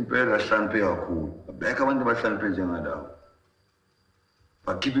amaphoyisa impela ahlaniphe kakhulu. Abekho abantu abahlaniphe njengalawo.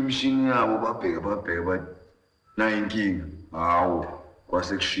 Bakhipha imishini yabo babheke bathi nayo inkinga. Hawu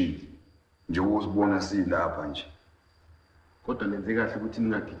kwasekushilo. Nje usibona silapha nje. Kodwa lenze kahle ukuthi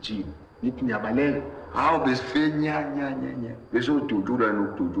ningagijimi. Nithi niyabaleka. Hawu besife nya. Bese ududula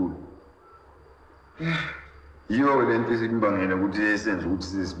nokududula. Yiyo lento esimbangela ukuthi esenze ukuthi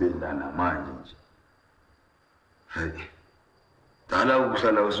sisibedlana manje nje. Hayi. Dala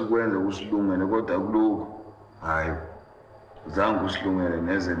ukuhlala usukwenza usilungele kodwa kuloko. Hayi. Zange usilungele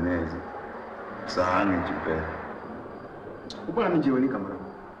neze. Sange nje phela. Ubani nje wena igama lakho?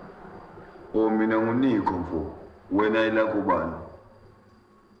 Oh, mina nguNikho mfo. Wena ilakho bani?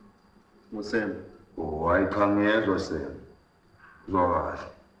 Ngusem. Oh, hayi cha ngiyezwa Sam. Uzwa kahle.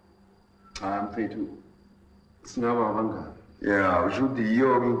 Cha mfethu. Singaba abangani. Yeah, usho ukuthi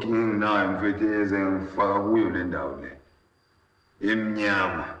yiyo inkinga enginayo mfethu eze ngifaka kuyo le ndawo le.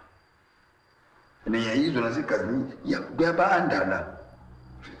 Emnyama. Niyayizwa nasegazini kuyabanda la.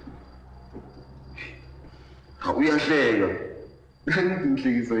 Uyahleka.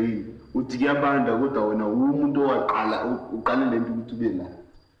 Ngihlekisa yini? Uthi kuyabanda kodwa wena umuntu owaqala uqale lento ukuthi ube la.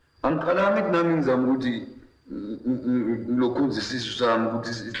 Angiqala ngithi nami ngizama ukuthi ngilokhuza isisu sami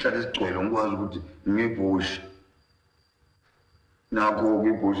ukuthi sihlale sigcwele ngikwazi ukuthi ngibhoshi. Nakho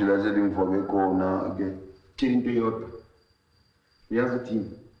ngibhoshi la selingifake khona ke. Tshela into yodwa. Uyazi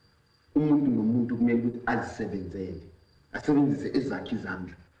uthini? Umuntu nomuntu kumele ukuthi azisebenzele. Asebenzise ezakhe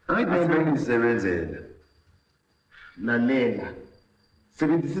izandla. Angithi nami ngizisebenzela. Lalela.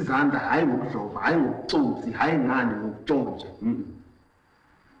 Sebenzisa izandla hayi ngokudlova, hayi ngokucotsi, hayi ngani ngokutshontsha.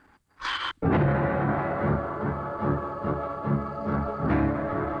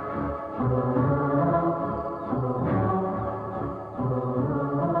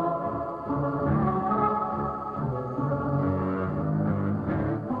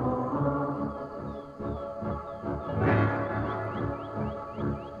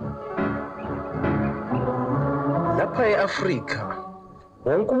 Lapha eAfrika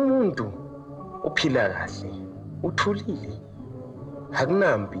wonke umuntu uphila kahle, uthulile.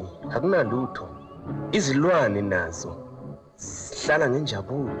 Hakunampi, hakunalutho. Izilwane nazo sihlala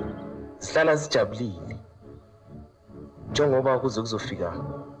ngenjabulo, sihlala sijabulile. Njengoba kuzofika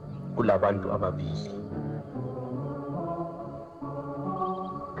kulabantu ababili.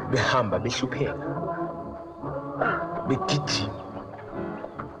 Behamba behlupheka. Begijima.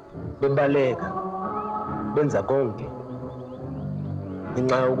 Bebaleka. Benza konke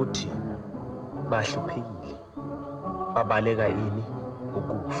ngenxa yokuthi bahluphekile. Babaleka ini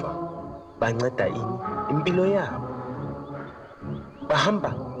ukufa, banceda ini impilo yabo.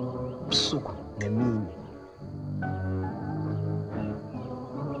 Bahamba ubusuku nemini.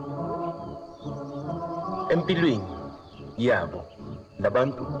 Empilweni yabo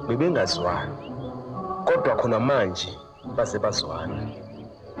labantu bebengazwani, kodwa khona manje base bazwana.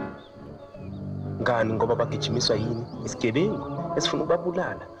 Ngani ngoba bagijimiswa yini? Isigebengu esifuna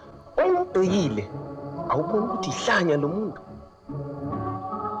ukubabulala. Ongibhekile awuboni ukuthi ihlanya lo muntu.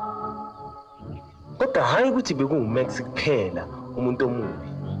 Kodwa hayi ukuthi bekunguMax kuphela umuntu omubi.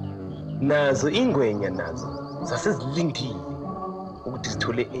 Nazo ingwenya nazo zasezilindile ukuthi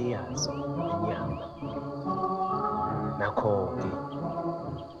sithole eyazo inyama. Nakho-ke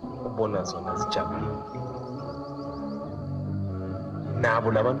ubona zona zijabulile.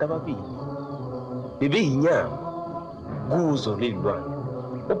 Nabo labantu ababili bebeyinyama kuzo lelilwane.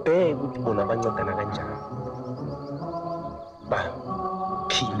 Ubheke ukuthi bona bancedana kanjani.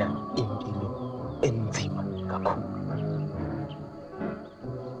 Baphila impilo enzima kakhulu.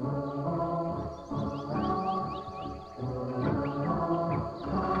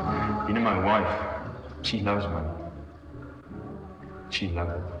 You know, my wife, she loves money. She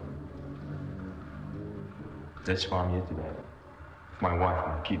loves it. That's why I'm here today. With my wife,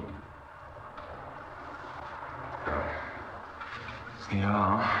 my kid.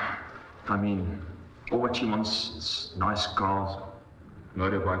 Yeah, I mean, all what she wants is nice cars,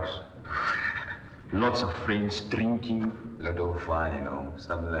 motorbikes, lots of friends, drinking. A lot of fun, you know,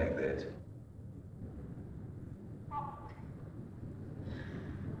 something like that.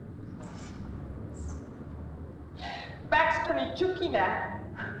 Max kan die chookie, né?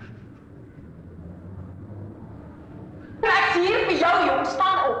 Max, hier vir jou, jong,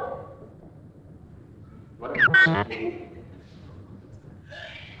 staan op. Wat?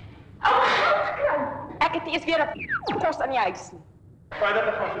 Ek het eers weer 'n kos aan die huis.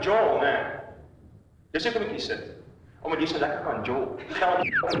 Vrydag gaan vir Joel, né? Dis ek moet hier sit. Omdat jy so lekker kan Joel.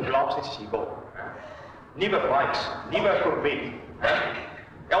 Geld en blaaps net as jy wil. Nuwe bikes, nuwe Corvette, hè?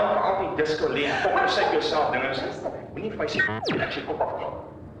 Elke aand die disco leen, pop sy jouself dinge. Moenie vir sy ek sy kop afklap.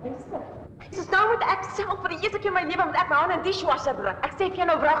 Dis nou moet ek self vir die eerste keer in my lewe met ek my hande in die dishwasher bring. Ek sê vir jou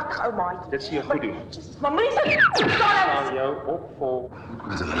nou wragtig ou maatjie. Dit sien jy goed doen. Maar moenie so staan Aan jou opvol.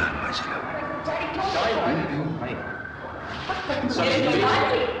 Dis 'n laat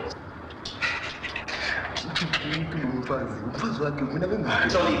Umfazi wakhe mina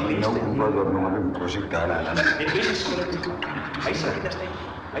bengazi. Noma bengiproject dala la. Hy sê dit is net.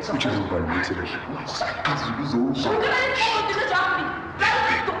 Hy sê Uthi uzobalisa kahle. Uzoba. Jy kan net voor dit is af nie.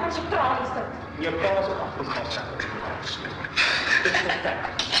 Bly tog konsentrasie sit. jy praat so afgestel.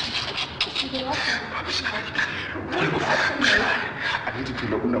 Angithi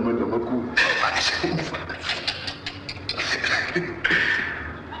phela unamandla amakhulu.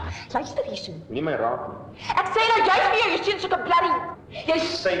 Luister hier so. Nie my raak nie. Ek sê nou jy's nie jy sien soeke bloody. Jy's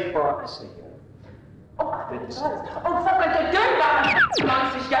Sy pa sê. fucking te doen dan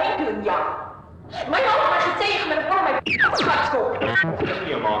soos jy doen, ja. My ma het my gesê ek moet vir my skat skop. Dis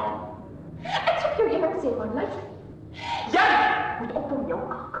nie jou maat. Ek sê jou eendag sê man, luister. Jy moet op hom jou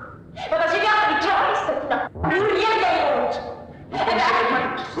kak. Want as jy nie agter die kraai sit, dan roer jy rond.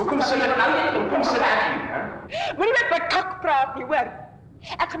 Hoekom sê jy nou net hoekom sê ek nie, hè? Moenie met my kak praat nie, hoor.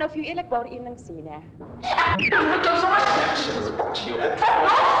 Ek gaan nou vir jou eerlikwaar een ding sê, né? Ek moet jou sommer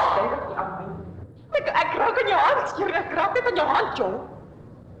Ek raak aan jou hand, ek raak net aan jou hand, jong.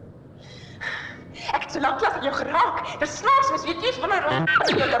 Ek het so lank klas aan jou geraak. Dis snaaks, mens weet nie eens wanneer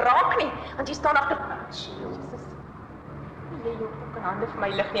jy jou raak nie, want jy staan agter. Jesus. Jy jou fucking hande vir my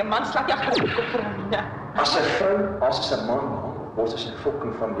lig nie. 'n Man slaap jy agter die kop vir hom nie. As 'n vrou, as 'n man, word sy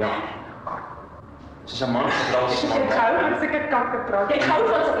fucking van ja. Sy's 'n man getrou, sy's 'n man. Jy hou van sulke kakke praat. Jy hou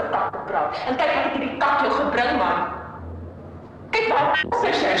van sulke kakke praat. En kyk wat het hierdie kak jou gebring, man. Kyk maar, Sê,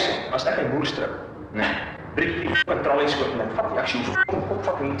 as ek 'n boer strip, nee, breek die kontroles oop en ek vat die aksie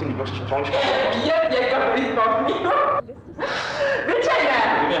fucking niet in die bos kontroles oop. jy kan nie nog nie. Weet jy nou?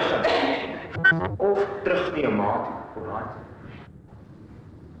 Of terug nie 'n maat, alright.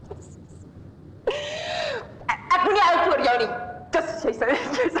 Ek moet nie oud vir jou nie. Dis jy's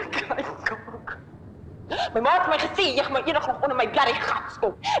 'n klein kak. My ma het my gesê jy gaan my eendag nog onder my bloody gat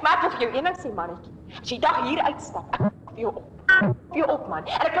skop. Maar ek wil vir jou een ding sê, mannetjie. As jy dag hier uitstap, ek vir jou op. Vir jou op, man.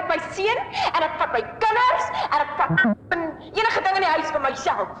 En ek vat my seun en ek vat my kinders en ek vat enige ding in die huis vir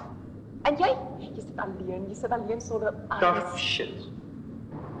myself. En jy sit alleen sonder Tough shit.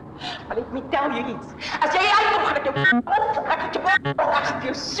 Maar let me tell you iets. As jy uitkom, gaan ek jou ek gaan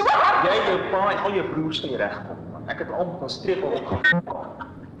jou so hard. Jy jou pa en al jou broers kan jy regkom, man. Ek het almal van streep al opgegaan.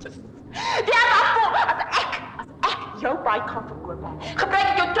 Die appel, as ek jou bike gaan verkoop, gebruik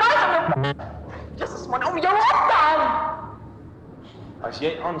ek jou trui om jou Jesus man, om jou op te hou. As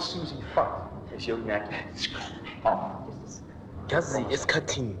jy aan Susie vat, is jou nek af. Yazi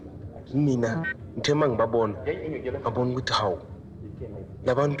esikhathini mina ngithe mangibabona babona ukuthi hawu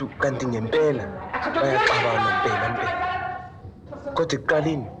labantu kanti ngempela bayaxabana impela kodwa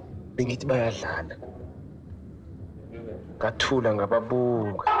ekuqaleni bengithi bayadlala ngathula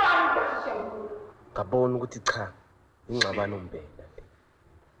ngababuka ngabona ukuthi cha ingxabano impela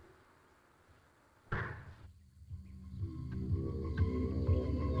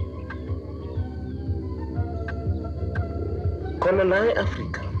khona la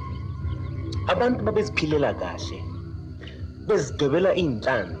eAfrika abantu babeziphilela kahle bezidwebela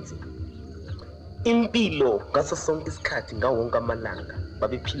inhlanzi impilo ngaso sonke isikhathi ngawonke amalanga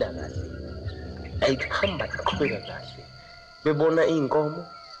babephila kahle ayihamba iqhubeka kahle bebona inkomo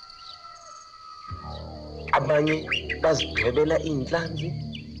abanye bazidwebela inhlanzi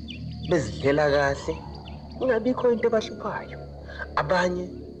bezidlela kahle ingabikho into ebahluphayo abanye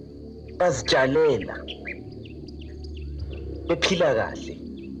bazitshalela bephila kahle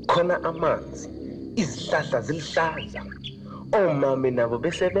khona amanzi izihlahla zilihlaza omama nabo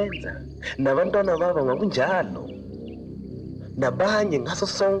besebenza nabantwana babo ngakunjalo nabanye ngaso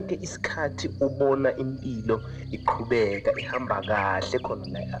sonke isikhathi ubona impilo iqhubeka ihamba kahle khona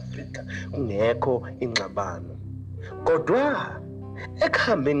la eAfrika kungekho ingxabano kodwa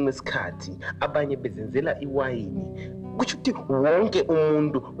ekuhambeni kwesikhathi abanye bezenzela iwayini kusho ukuthi wonke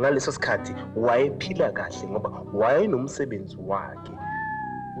umuntu ngaleso sikhathi wayephila kahle ngoba wayenomsebenzi wakhe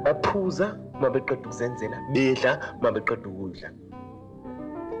baphuza mabeqeda ukuzenzela bedla mabeqeda ukudla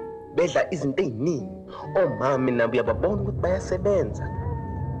bedla izinto eziningi omama nabo uyababona ukuthi bayasebenza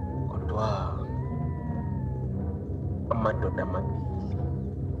kodwa amadoda amabili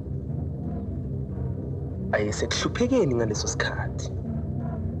ayesekuhluphekeni ngaleso sikhathi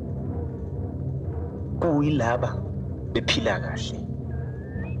kuyilaba bephila kahle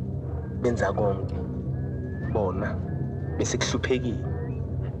benza konke bona bese kuhluphekile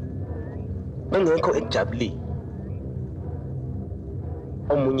bengekho ekujabuleni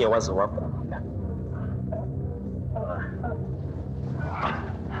omunye waze wagula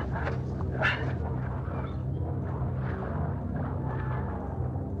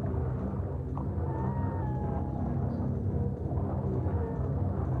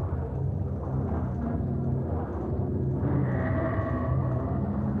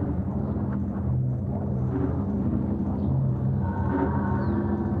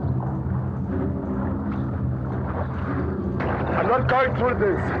I'm not going through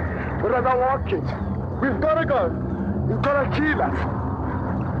this. We'd rather walk it. We've got to go. He's gonna kill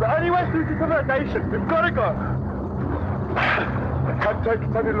us. The only way through to civilization. We've got to go. I can't take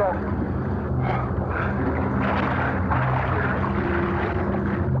it any longer.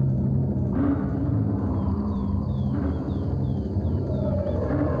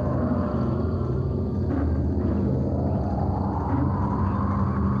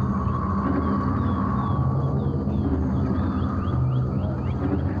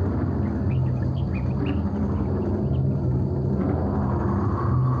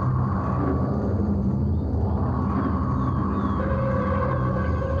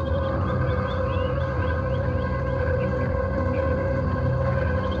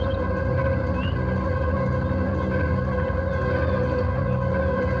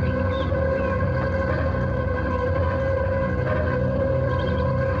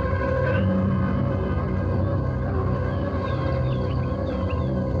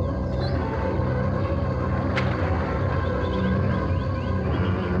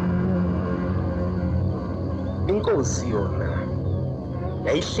 Inkosi yona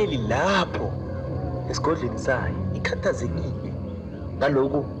yayihleli lapho esigodleni sayo ikhathazekile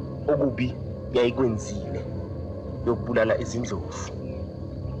ngaloko okubi yayikwenzile yokubulala izindlovu.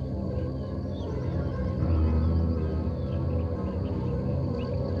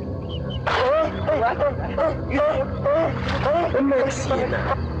 uMax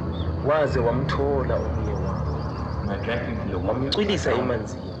yena waze wamthola omunye wabo wamcwilisa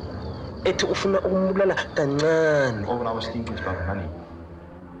emanzini ethi ufuna ukumbulala kancane. All I was thinking about money.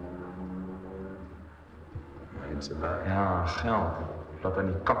 Ja, geld. Dat aan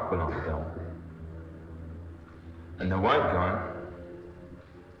die kakbelang tel. And the white guy,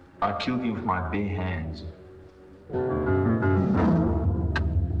 I killed him with my bare hands.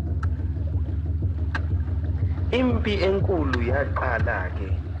 Impi enkulu yaqala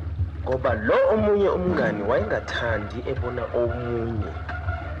ke ngoba lo omunye umngani wayengathandi ebona omunye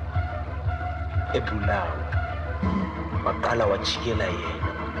ebulawa. Maqala wajikela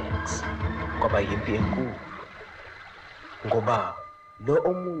yena uMax kwaba yimpi enkulu ngoba lo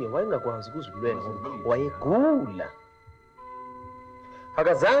omunye wayengakwazi ukuzilwela wayegula.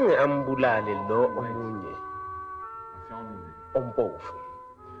 Akazange ambulale lo omunye ompofu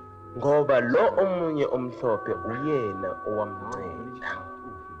ngoba lo omunye omhlophe uyena owamnceda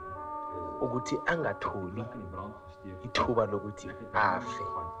ukuthi angatholi ithuba lokuthi afe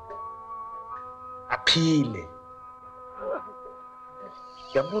aphile.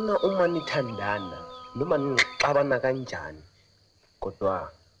 Yabona uma nithandana noma nixabana kanjani kodwa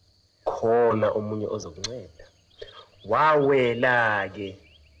khona omunye ozokunceda. Wawela ke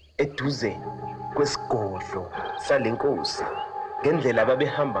eduze kwesigodlo salenkosi ngendlela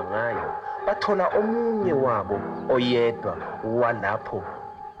babehamba ngayo bathola omunye wabo oyedwa walapho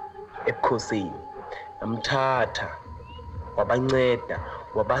ebukhosini amthatha wabanceda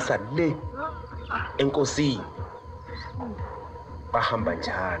wabasa le enkosini. Bahamba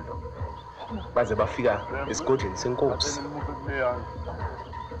njalo baze bafika esigodlweni senkosi.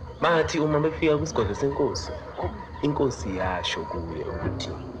 Bathi uma befika kwisigodlo senkosi inkosi yasho kuye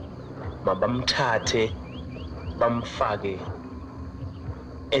ukuthi mabamthathe bamfake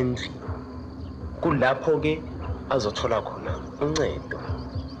endlini kulapho ke azothola khona uncedo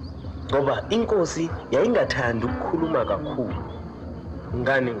ngoba inkosi yayingathandi ukukhuluma kakhulu.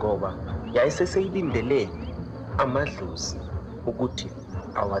 Ngani ngoba yayiseseyilindele amadlozi ukuthi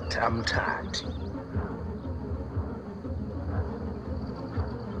amthathe.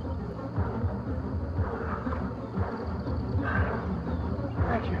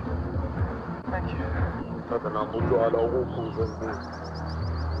 Thank you. Tata nambutwala ukuphuza nje.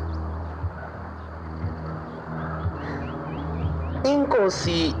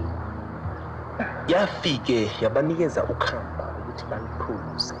 Inkosi yafike yabanikeza ukhamba ukuthi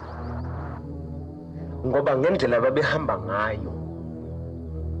baliphuze ngoba ngendlela babehamba ngayo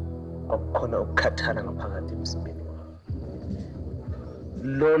akukhona ukukhathala ngaphakathi emzimbeni wabo.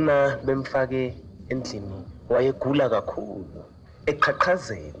 Lona bemfake endlini wayegula kakhulu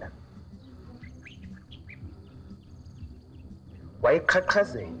eqhaqhazela.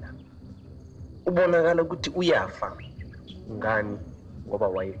 Wayeqhaqhazela ubonakala ukuthi uyafa. Ngani ngoba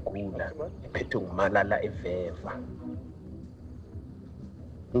wayegula ephethwe ngumalala eveva.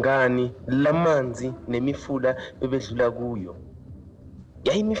 Ngani lamanzi nemifula bebedlula kuyo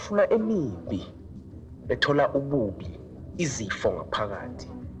yayimifula emibi bethola ububi izifo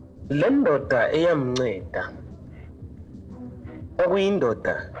ngaphakathi. Le ndoda eyamnceda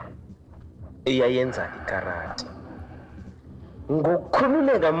okuyindoda eyayenza ikarati.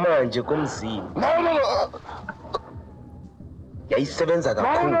 Ngokukhululeka manje komzimba yayisebenza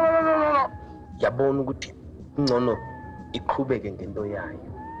kakhulu yabona ukuthi ngcono iqhubeke ngento yayo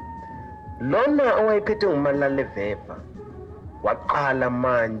Lona owayephethe ngumalale veva waqala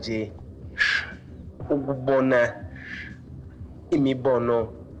manje ukubona imibono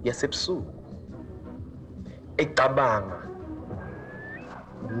yasebusuku ecabanga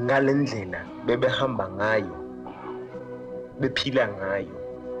ngalendlela bebehamba ngayo bephila ngayo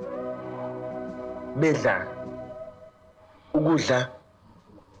bedla ukudla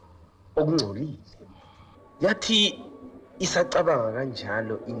okungcolile yathi isacabanga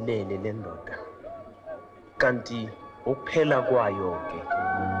kanjalo ilele lendoda kanti ukuphela kwayo ke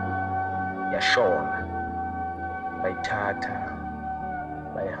yashona bayithatha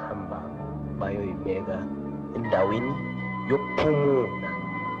bayahamba bayoyibeka endaweni yokuphumula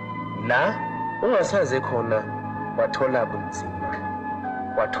la ungasaze khona wathola bunzima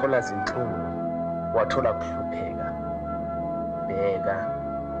wathola zinhlungu wathola kuhlupheka beka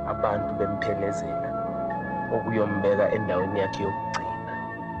abantu bemphelezela okuyombeka endaweni yakhe yokugcina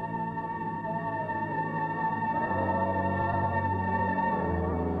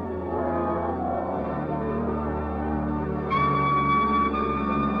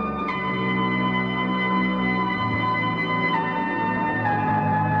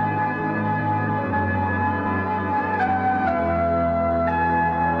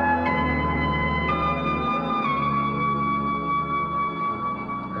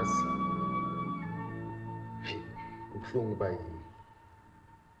ubuhlungu bayini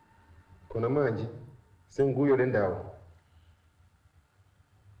khona manje senguyo le ndawo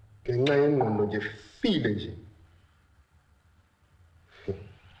ngenxa yengqondo nje file nje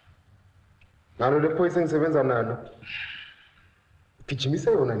nalo le phoyisa engisebenza nalo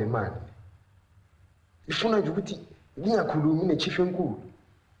gijimise yona le mali ifuna nje ukuthi ngingakhulumi nechief enkulu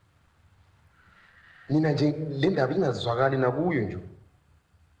mina nje le ndaba ingazwakali nakuyo nje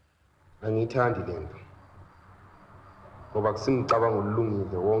angiyithandi le nto ngoba kusimcabango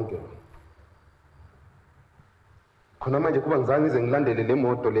olulungile wonke khona manje kuba ngizange ngize ngilandele le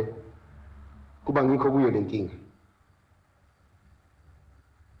moto le kuba ngikho kuyo le nkinga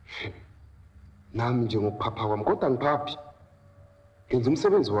nami nje ngokuphapha kwami kodwa ngiphaphi ngenza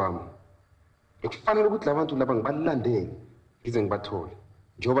umsebenzi wami ekufanele ukuthi labantu laba ngibalandele ngize ngibathole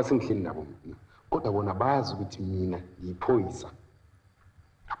njengoba sengihleli nabo kodwa bona bazi ukuthi mina ngiyiphoyisa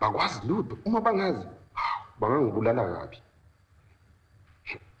abakwazi lutho uma bangazi bangangibulala kabi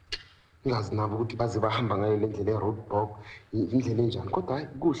ngazi nabo ukuthi baze bahamba ngayo le ndlela ye-roadblock indlela enjani kodwa hayi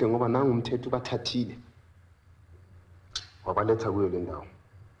kuhle ngoba nangu umthetho ubathathile wabaletha kuyo le ndawo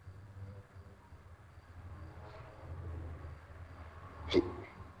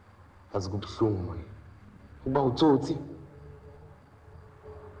azi kubuhlungu mani kuba utsotsi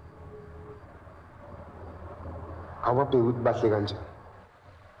awubabheki ukuthi bahle kanjani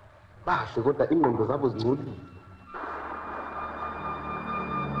bahle kodwa ingqondo zabo zingcolile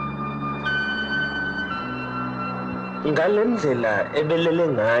ngalendlela ebelele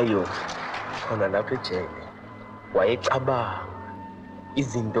ngayo khona lapha ejele wayecabanga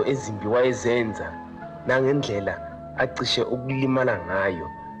izinto ezimbi wayezenza nangendlela acishe ukulimala ngayo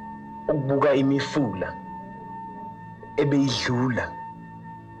ukubuka imifula ebeyidlula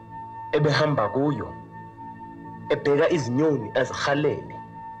ebehamba kuyo ebheka izinyoni azihalele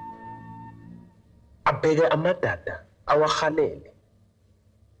abheke amadada awahalele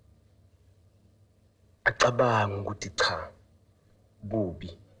acabanga ukuthi cha bubi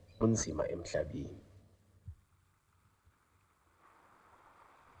bunzima emhlabeni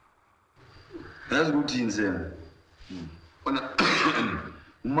yazi ukuthi yini sena bona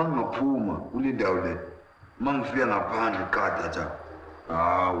uma ngingaphuma kule ndawo le uma ngifika ngaphandle kade cha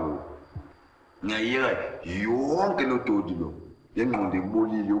hawu ngiyayeka yonke lo dodi lo yengqondo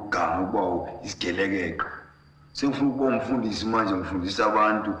ebolile uganga ukuba isigelekeqe sengifuna ukuba umfundisi manje ngifundisa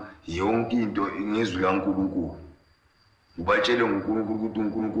abantu yonke into ngezwi kaNkulunkulu ubatshele ngoNkulunkulu ukuthi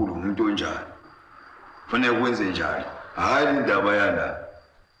uNkulunkulu umuntu onjani kufanele kwenze njani hayi indaba yala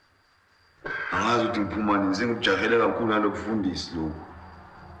angazi ukuthi ngiphuma nini sengijahele kakhulu nalokufundisi lo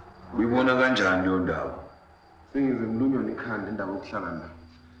uyibona kanjani leyo ndaba sengize ngilunyo nekhanda indaba yokuhlangana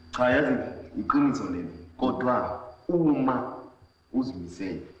cha yazi iqiniso lelo kodwa uma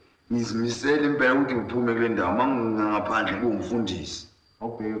uzimisele ngizimisele impela ukuthi ngiphume kule ndawo mangingaphandle kuwumfundisi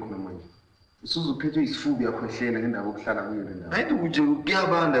awubheke khona manje usuzuphethwe isifuba yakhohlela ngendaba yokuhlala kuyo le ndawo hayi ukuthi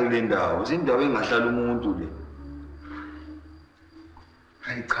kuyabanda kule ndawo izindawo engahlala umuntu le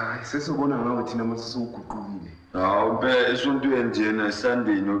hayi cha sesibona ngawe thina mase sewuguqukile hawu impela esontweni njena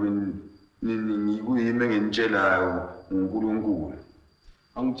esandeni ngobe ngikuyimi engenitshelayo ngoNkulunkulu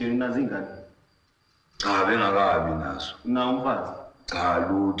angitshela nazo ingane cha bengakabi naso na umfazi? Cha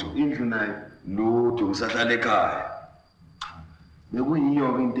lutho. Indlu nayo? Lutho, ngisahlala ekhaya.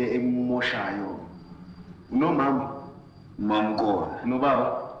 bekuyiyo into emoshayo unomama Mamkhona.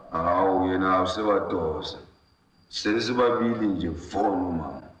 nobaba Hawu yena usebadosa. Senisibabili nje fona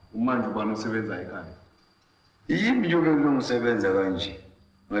mama. umanje ubani usebenza ekhaya Yimi nje ngisebenza kanje.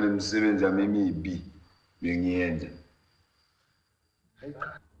 Ngale msebenzi yami emibi bengiyenza.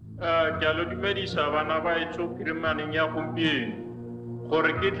 Ke a lo dumedisa bana ba etso phirimaneng ya gompieno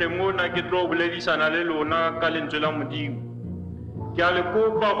gore ke tle mona ke tlo boledisana le lona ka lentswe la modimo. Ke a le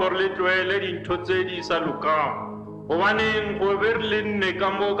kopa gore le tloele dintho tse di sa lokang gobaneng go be re le nne ka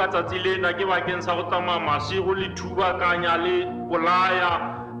mo ka tsatsi lena ke bakeng sa go tsamaya masigo le thubakanya le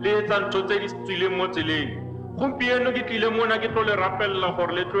bolaya le etsa ntho tse di tswileng mo tseleng. Gompieno ke tlile mona ke tlo le rapelela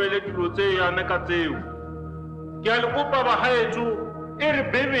gore le tloele dilo tse yana ka tseo. Ke a le kopa bagaetso e re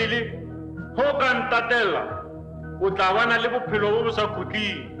Bebele go ka ntatela o tla bana le bophelo bo bo sa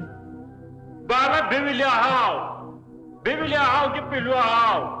khutling. Bana Bebele ya hao, Bebele ya hao ke pelo ya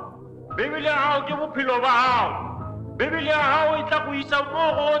hao, Bebele ya hao ke bophelo ba hao, Bebele ya hao e tla go isa mo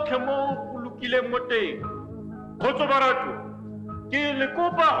gotlhe mo o lokileng mo teng. Kgotso barato, ke le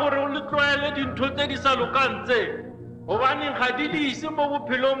kopa gore o le tlwaele dintho tse di sa lokang tse gobaneng ga di le ise mo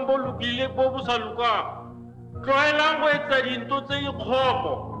bophelong bo lokile bo bo sa lokang. Tloelang go etsa dintho tse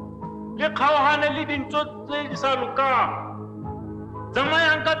dikgopo le kgaogane le dintho tse di sa lokang.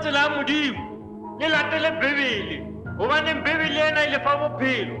 Tsamayang ka tsela ya modimo le latele Bebele gobaneng Bebele ena e le fa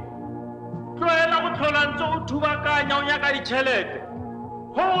bophelo. Tloela go tlhola ntse o thubakanya o nyaka ditšhelete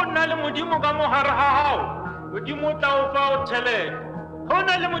go o nna le modimo ka mo gare ga gago modimo o tla o fa o tšhelete. Go o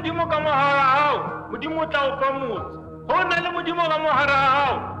nna le modimo ka mo gare ga gago modimo o tla o fa motse. Go o nna le modimo ka mo gare ga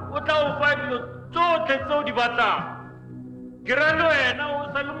gago o tla o fa dilo tsotlhe tse o di batlang. Ke ra le wena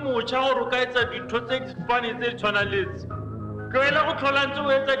o sa le motšha gore o ka etsa dintho tse di fane tse di tshwanang le tse. Tloela go tlhola ntse o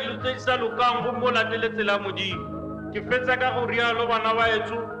etsa dilo tse di sa lokang go mo latele tsela ya modimo. Ke fetsa ka go rialo bana ba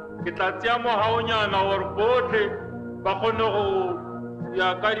etso ke tla tseya mogaonyana gore botlhe ba kgone go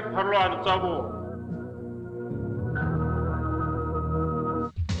ya ka dipharolwana tsa bona.